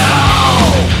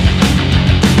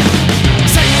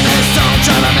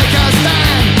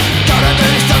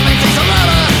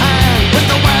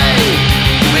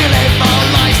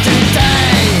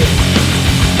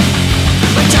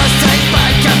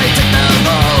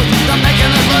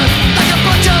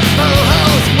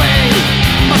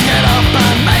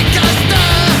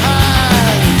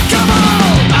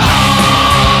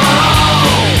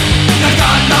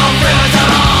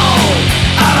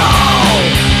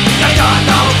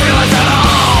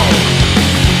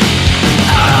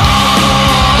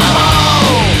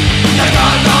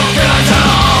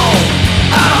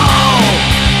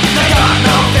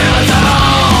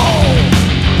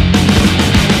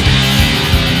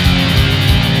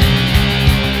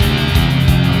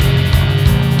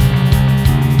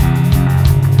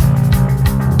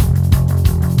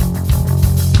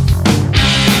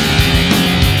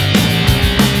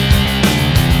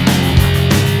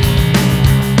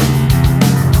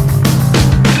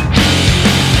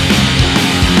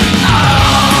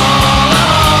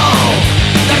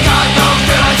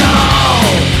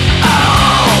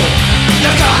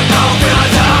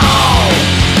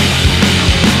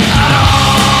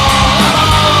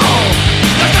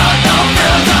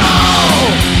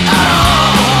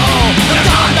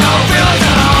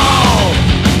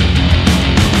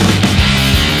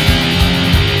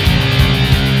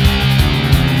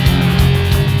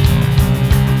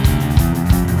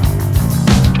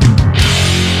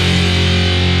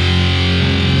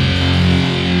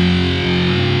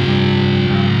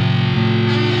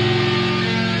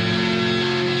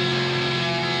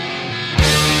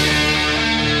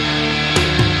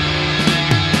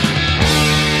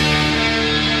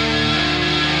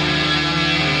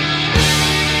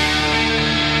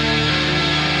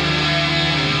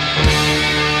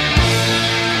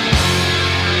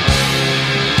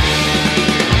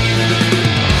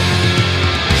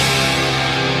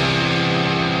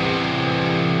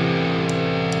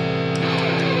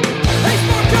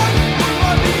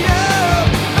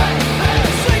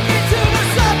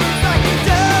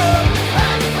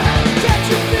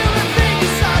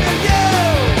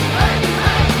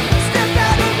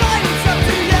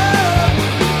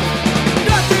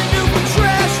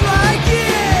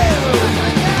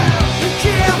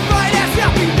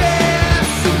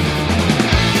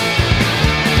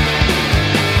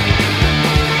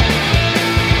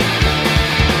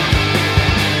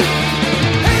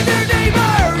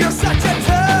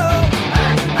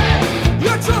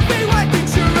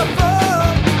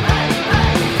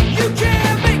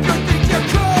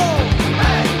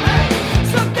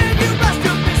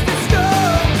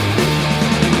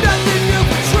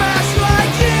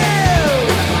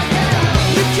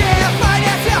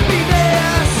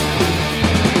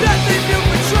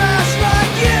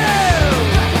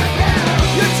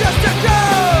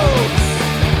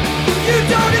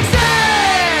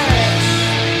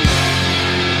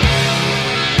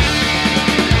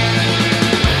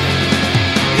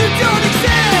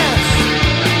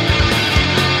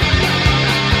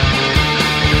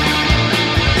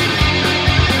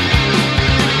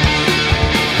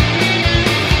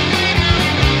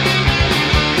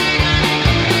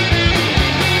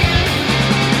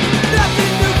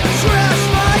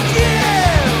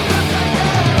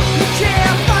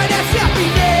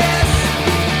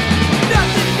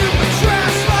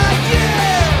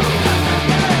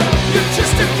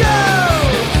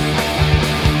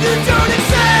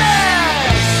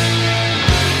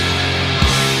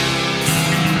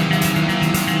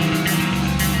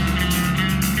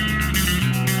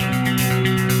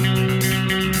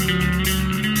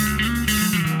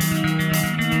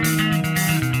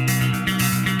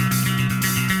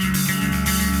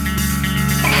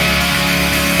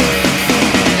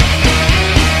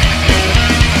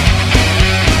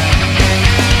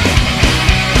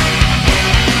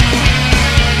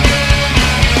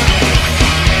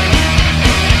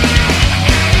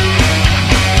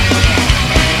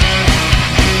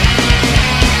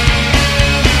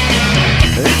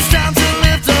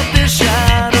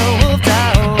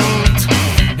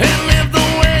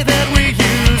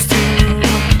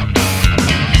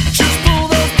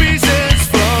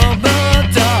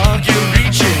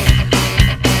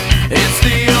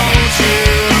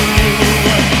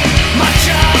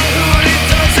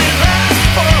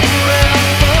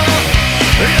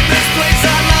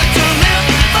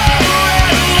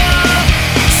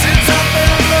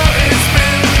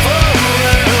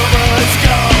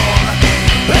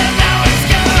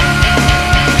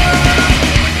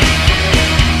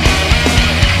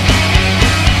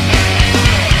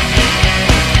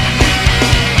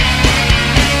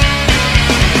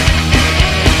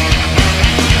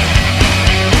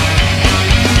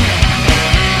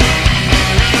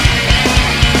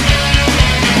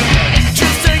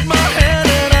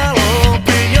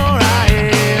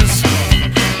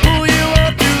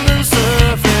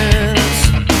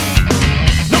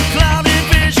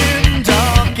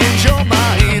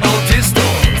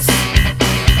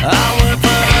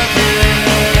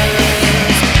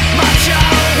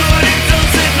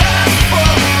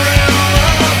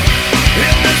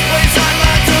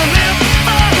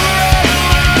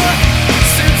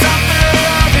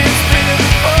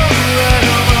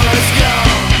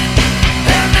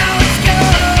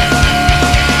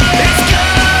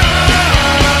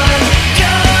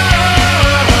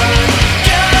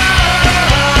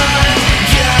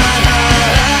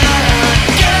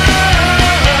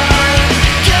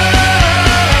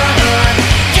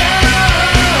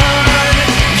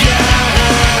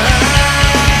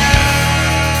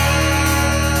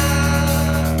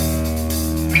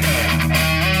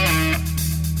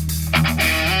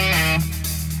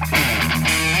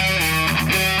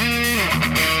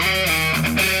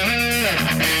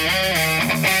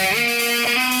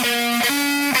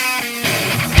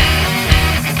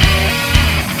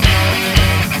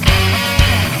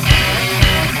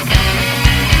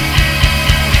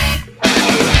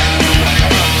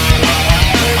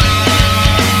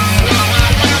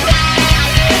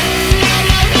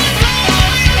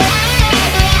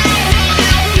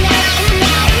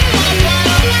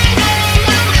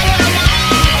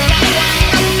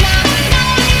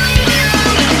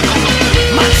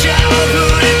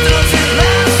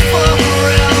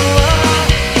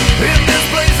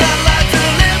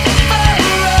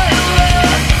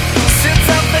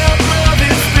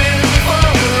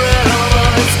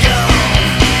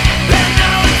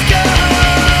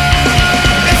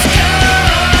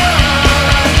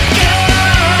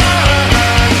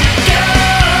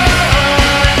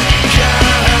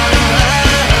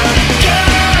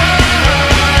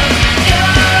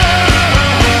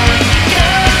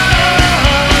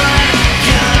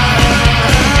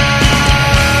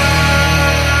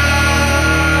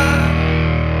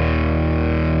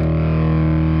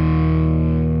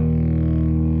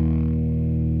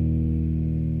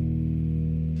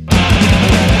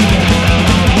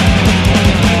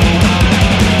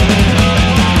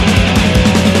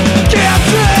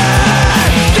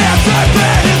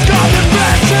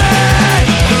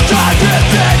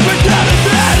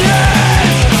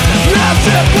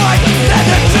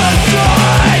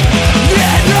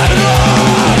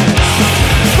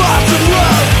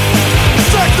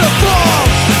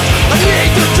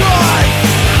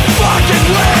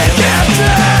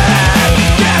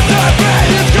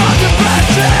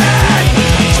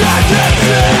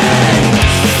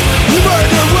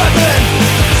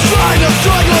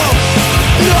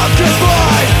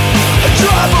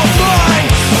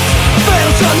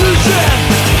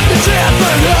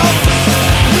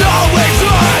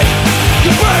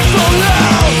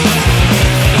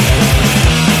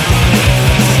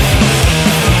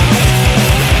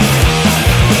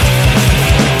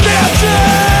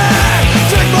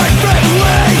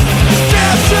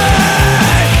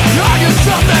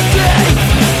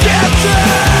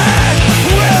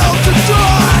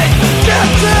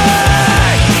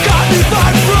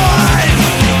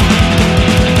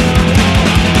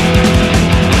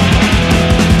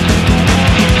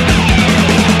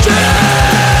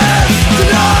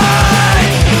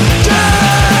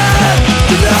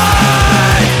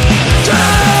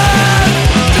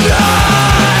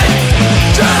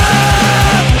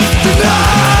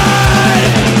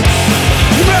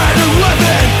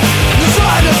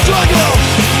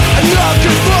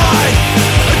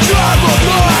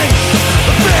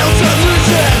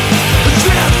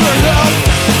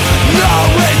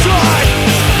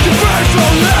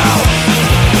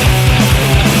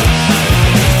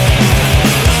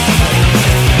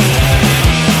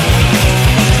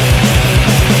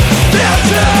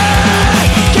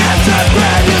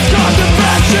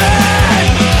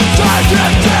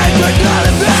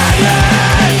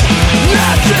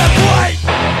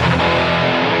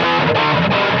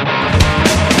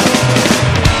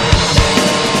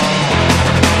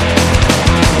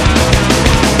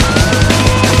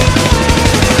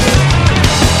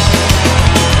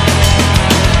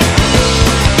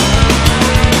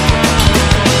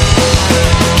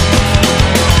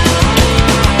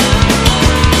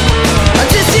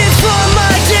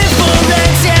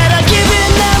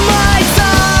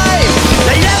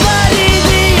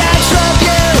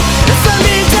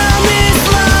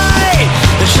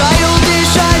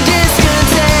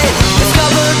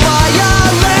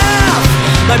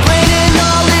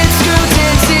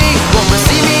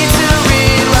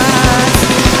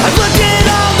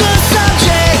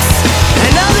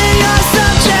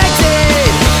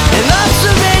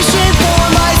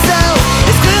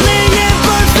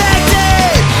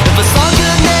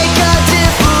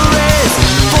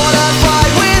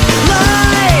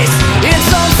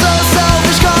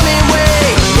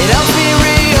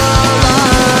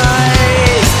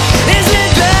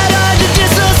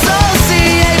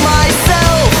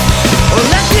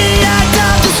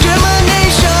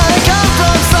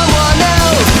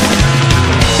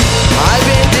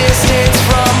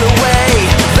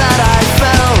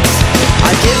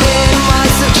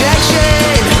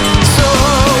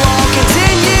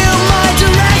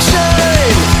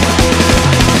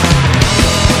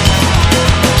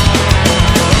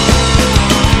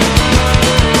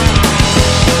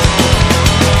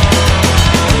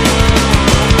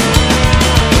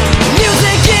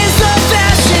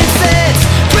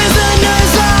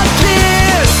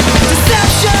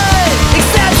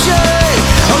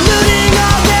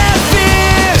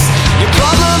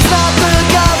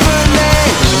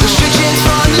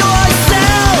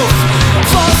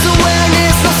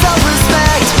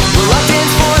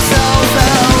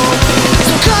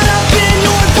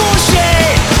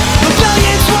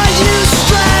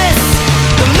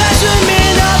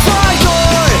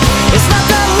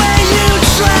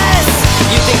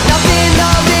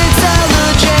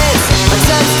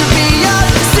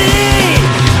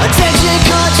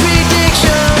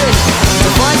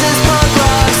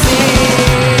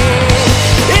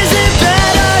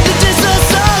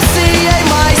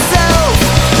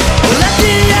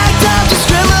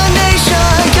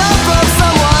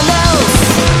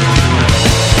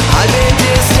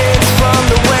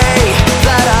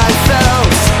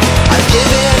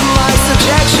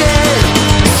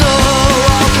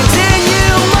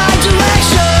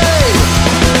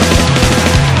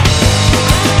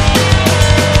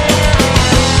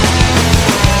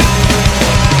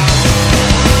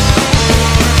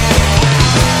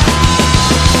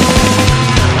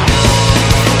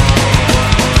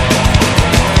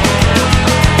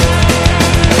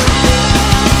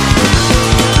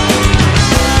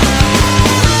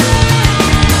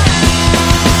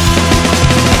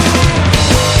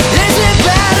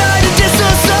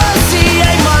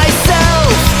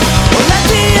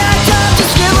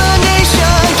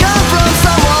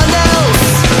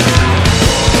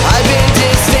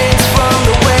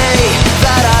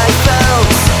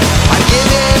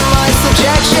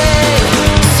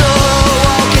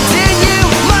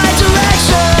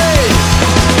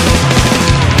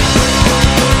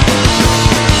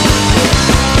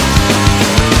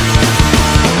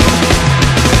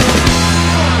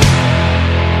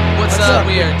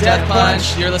Death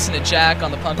Punch. You're listening to Jack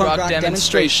on the Punk Rock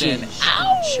Demonstration.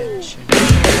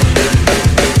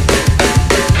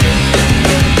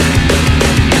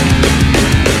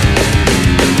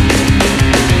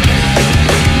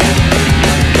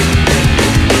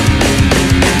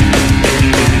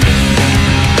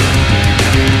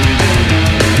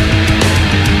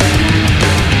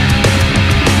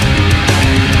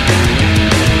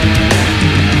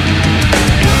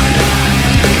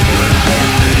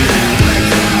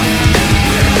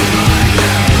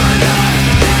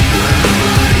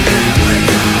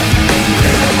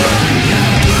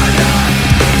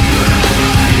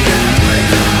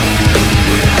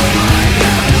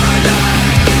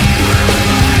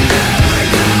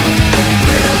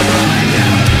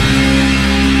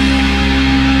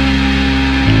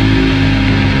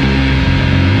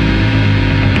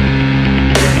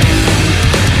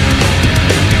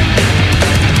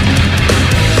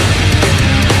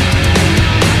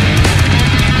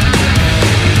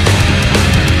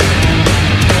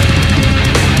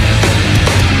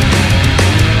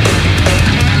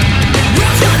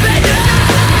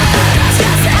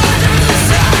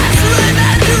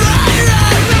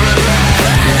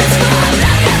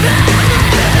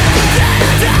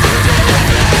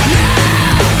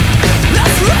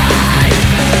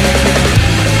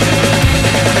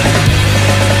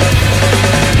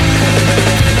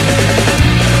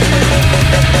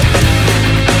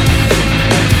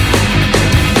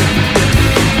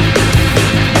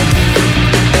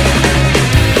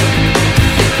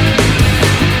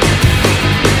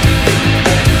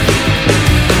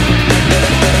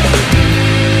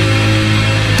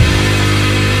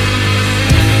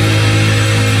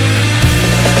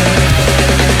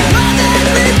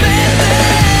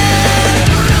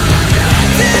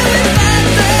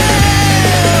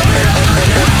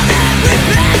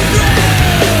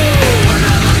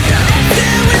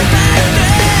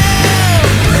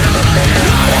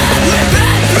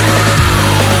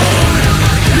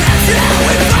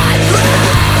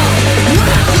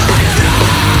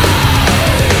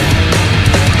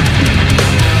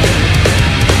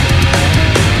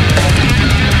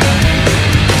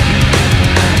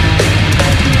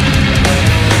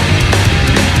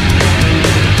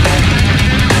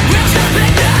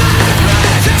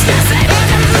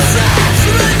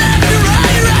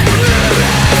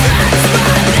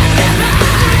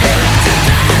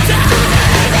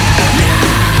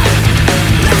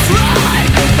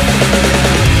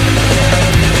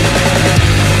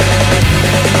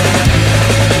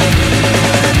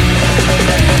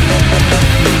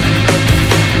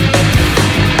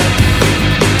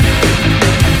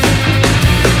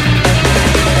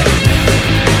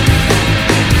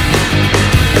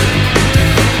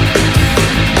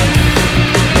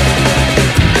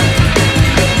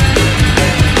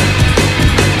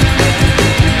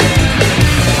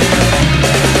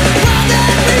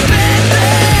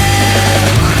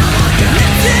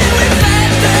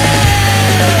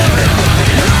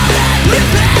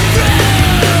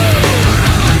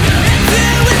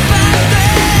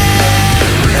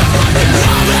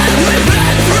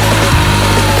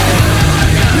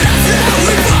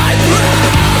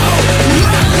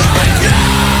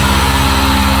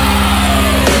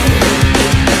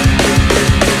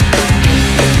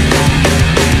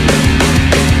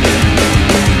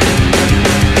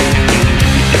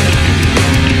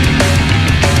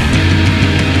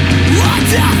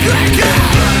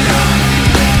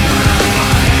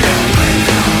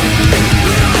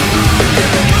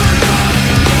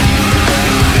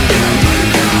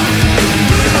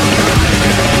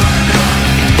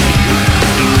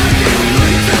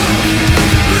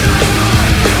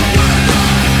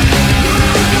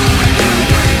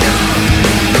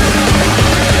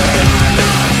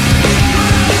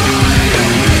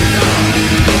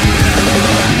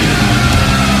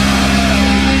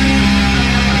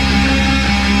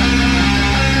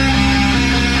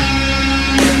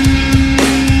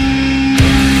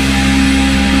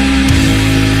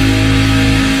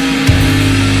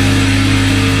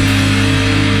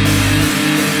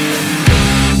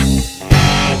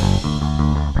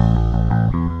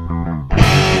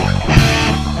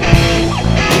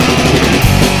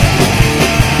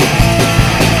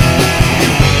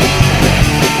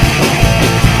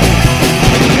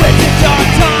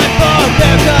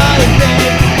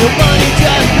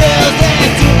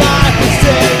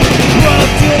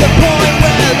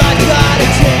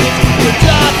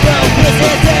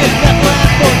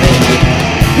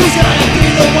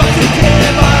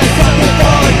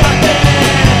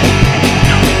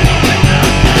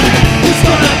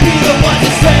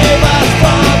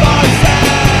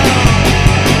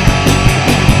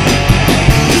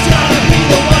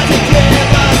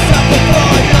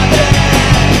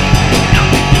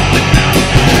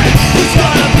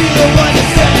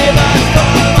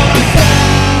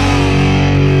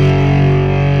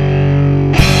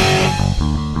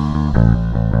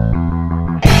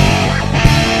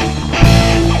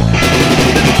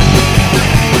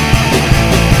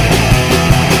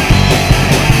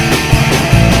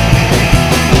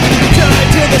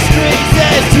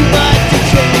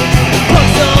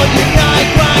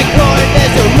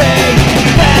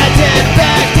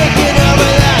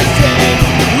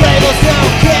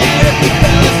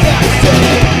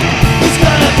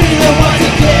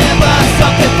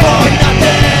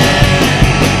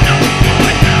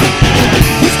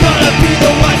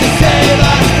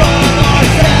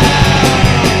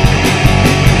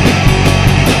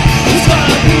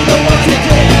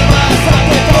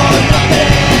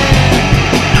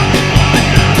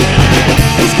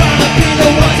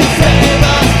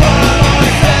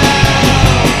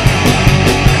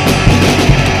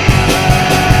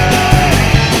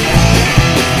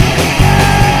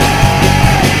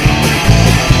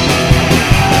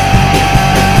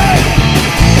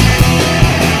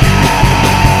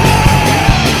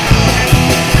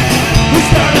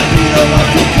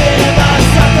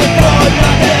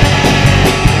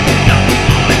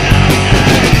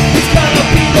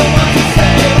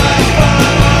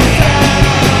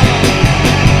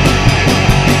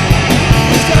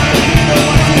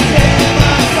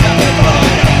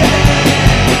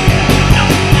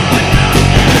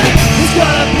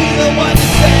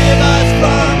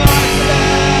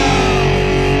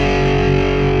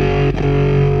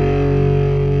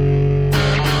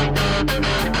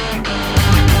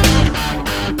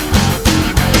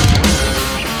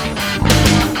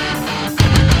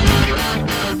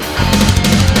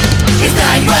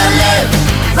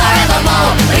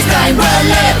 name will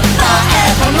live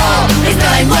forevermore. His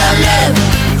name will live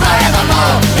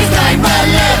forevermore. His name will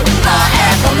live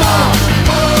forevermore.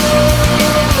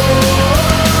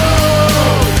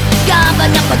 Gone but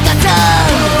not forgotten.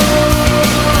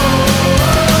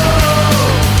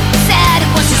 Said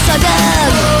it was just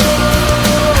sudden.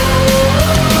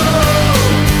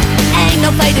 Ain't no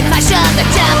fading fashion. The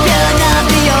champion of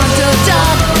the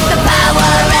underdog. The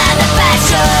power and the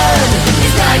passion.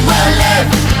 His name will live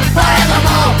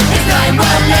forevermore. His name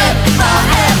will live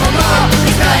forevermore.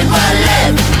 His name will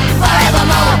live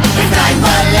forevermore. His name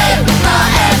will live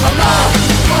forevermore.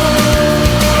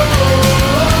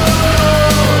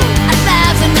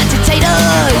 1,000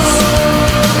 agitators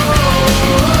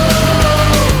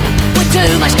with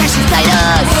too much cash to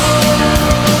status.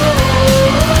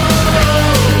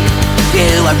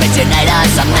 Few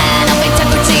originators, a man of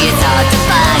integrity is hard to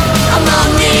find among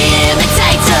the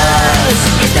imitators.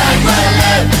 His name will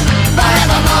live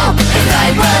forevermore. His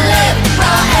name will live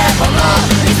forevermore.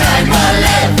 His name will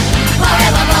live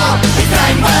forevermore. His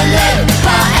name will live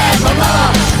forevermore.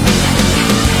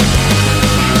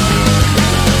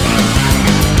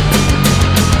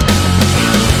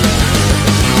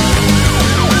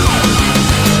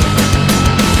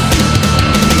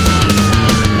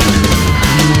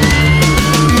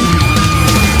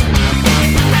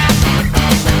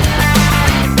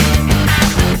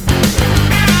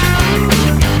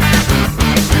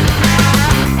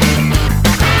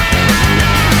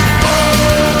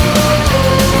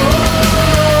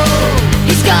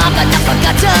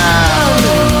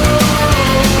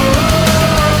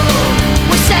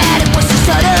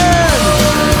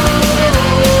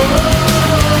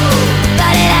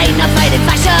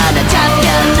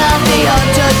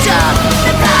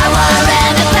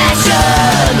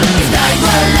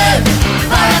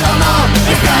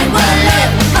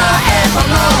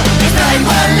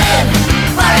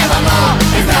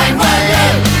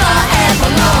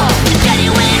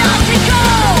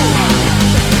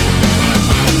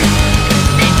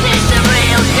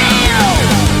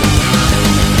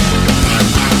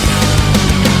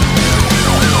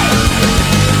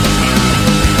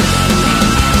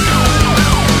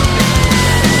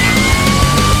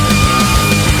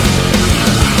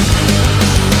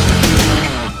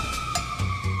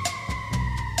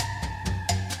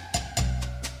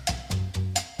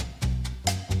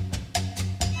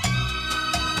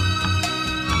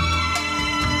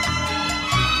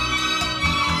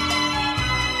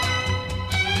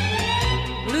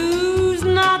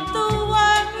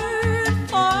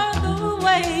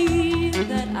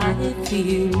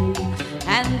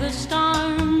 And the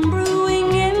storm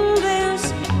brewing in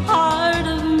this heart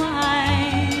of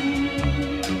mine.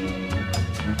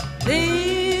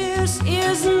 This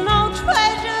is no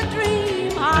treasure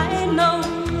dream, I know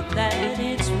that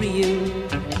it's real.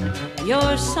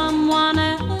 You're someone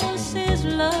else's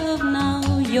love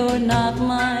now, you're not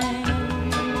mine.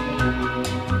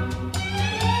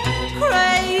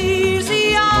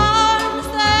 Crazy arms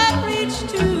that reach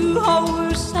to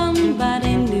hold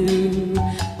somebody new,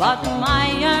 but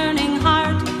my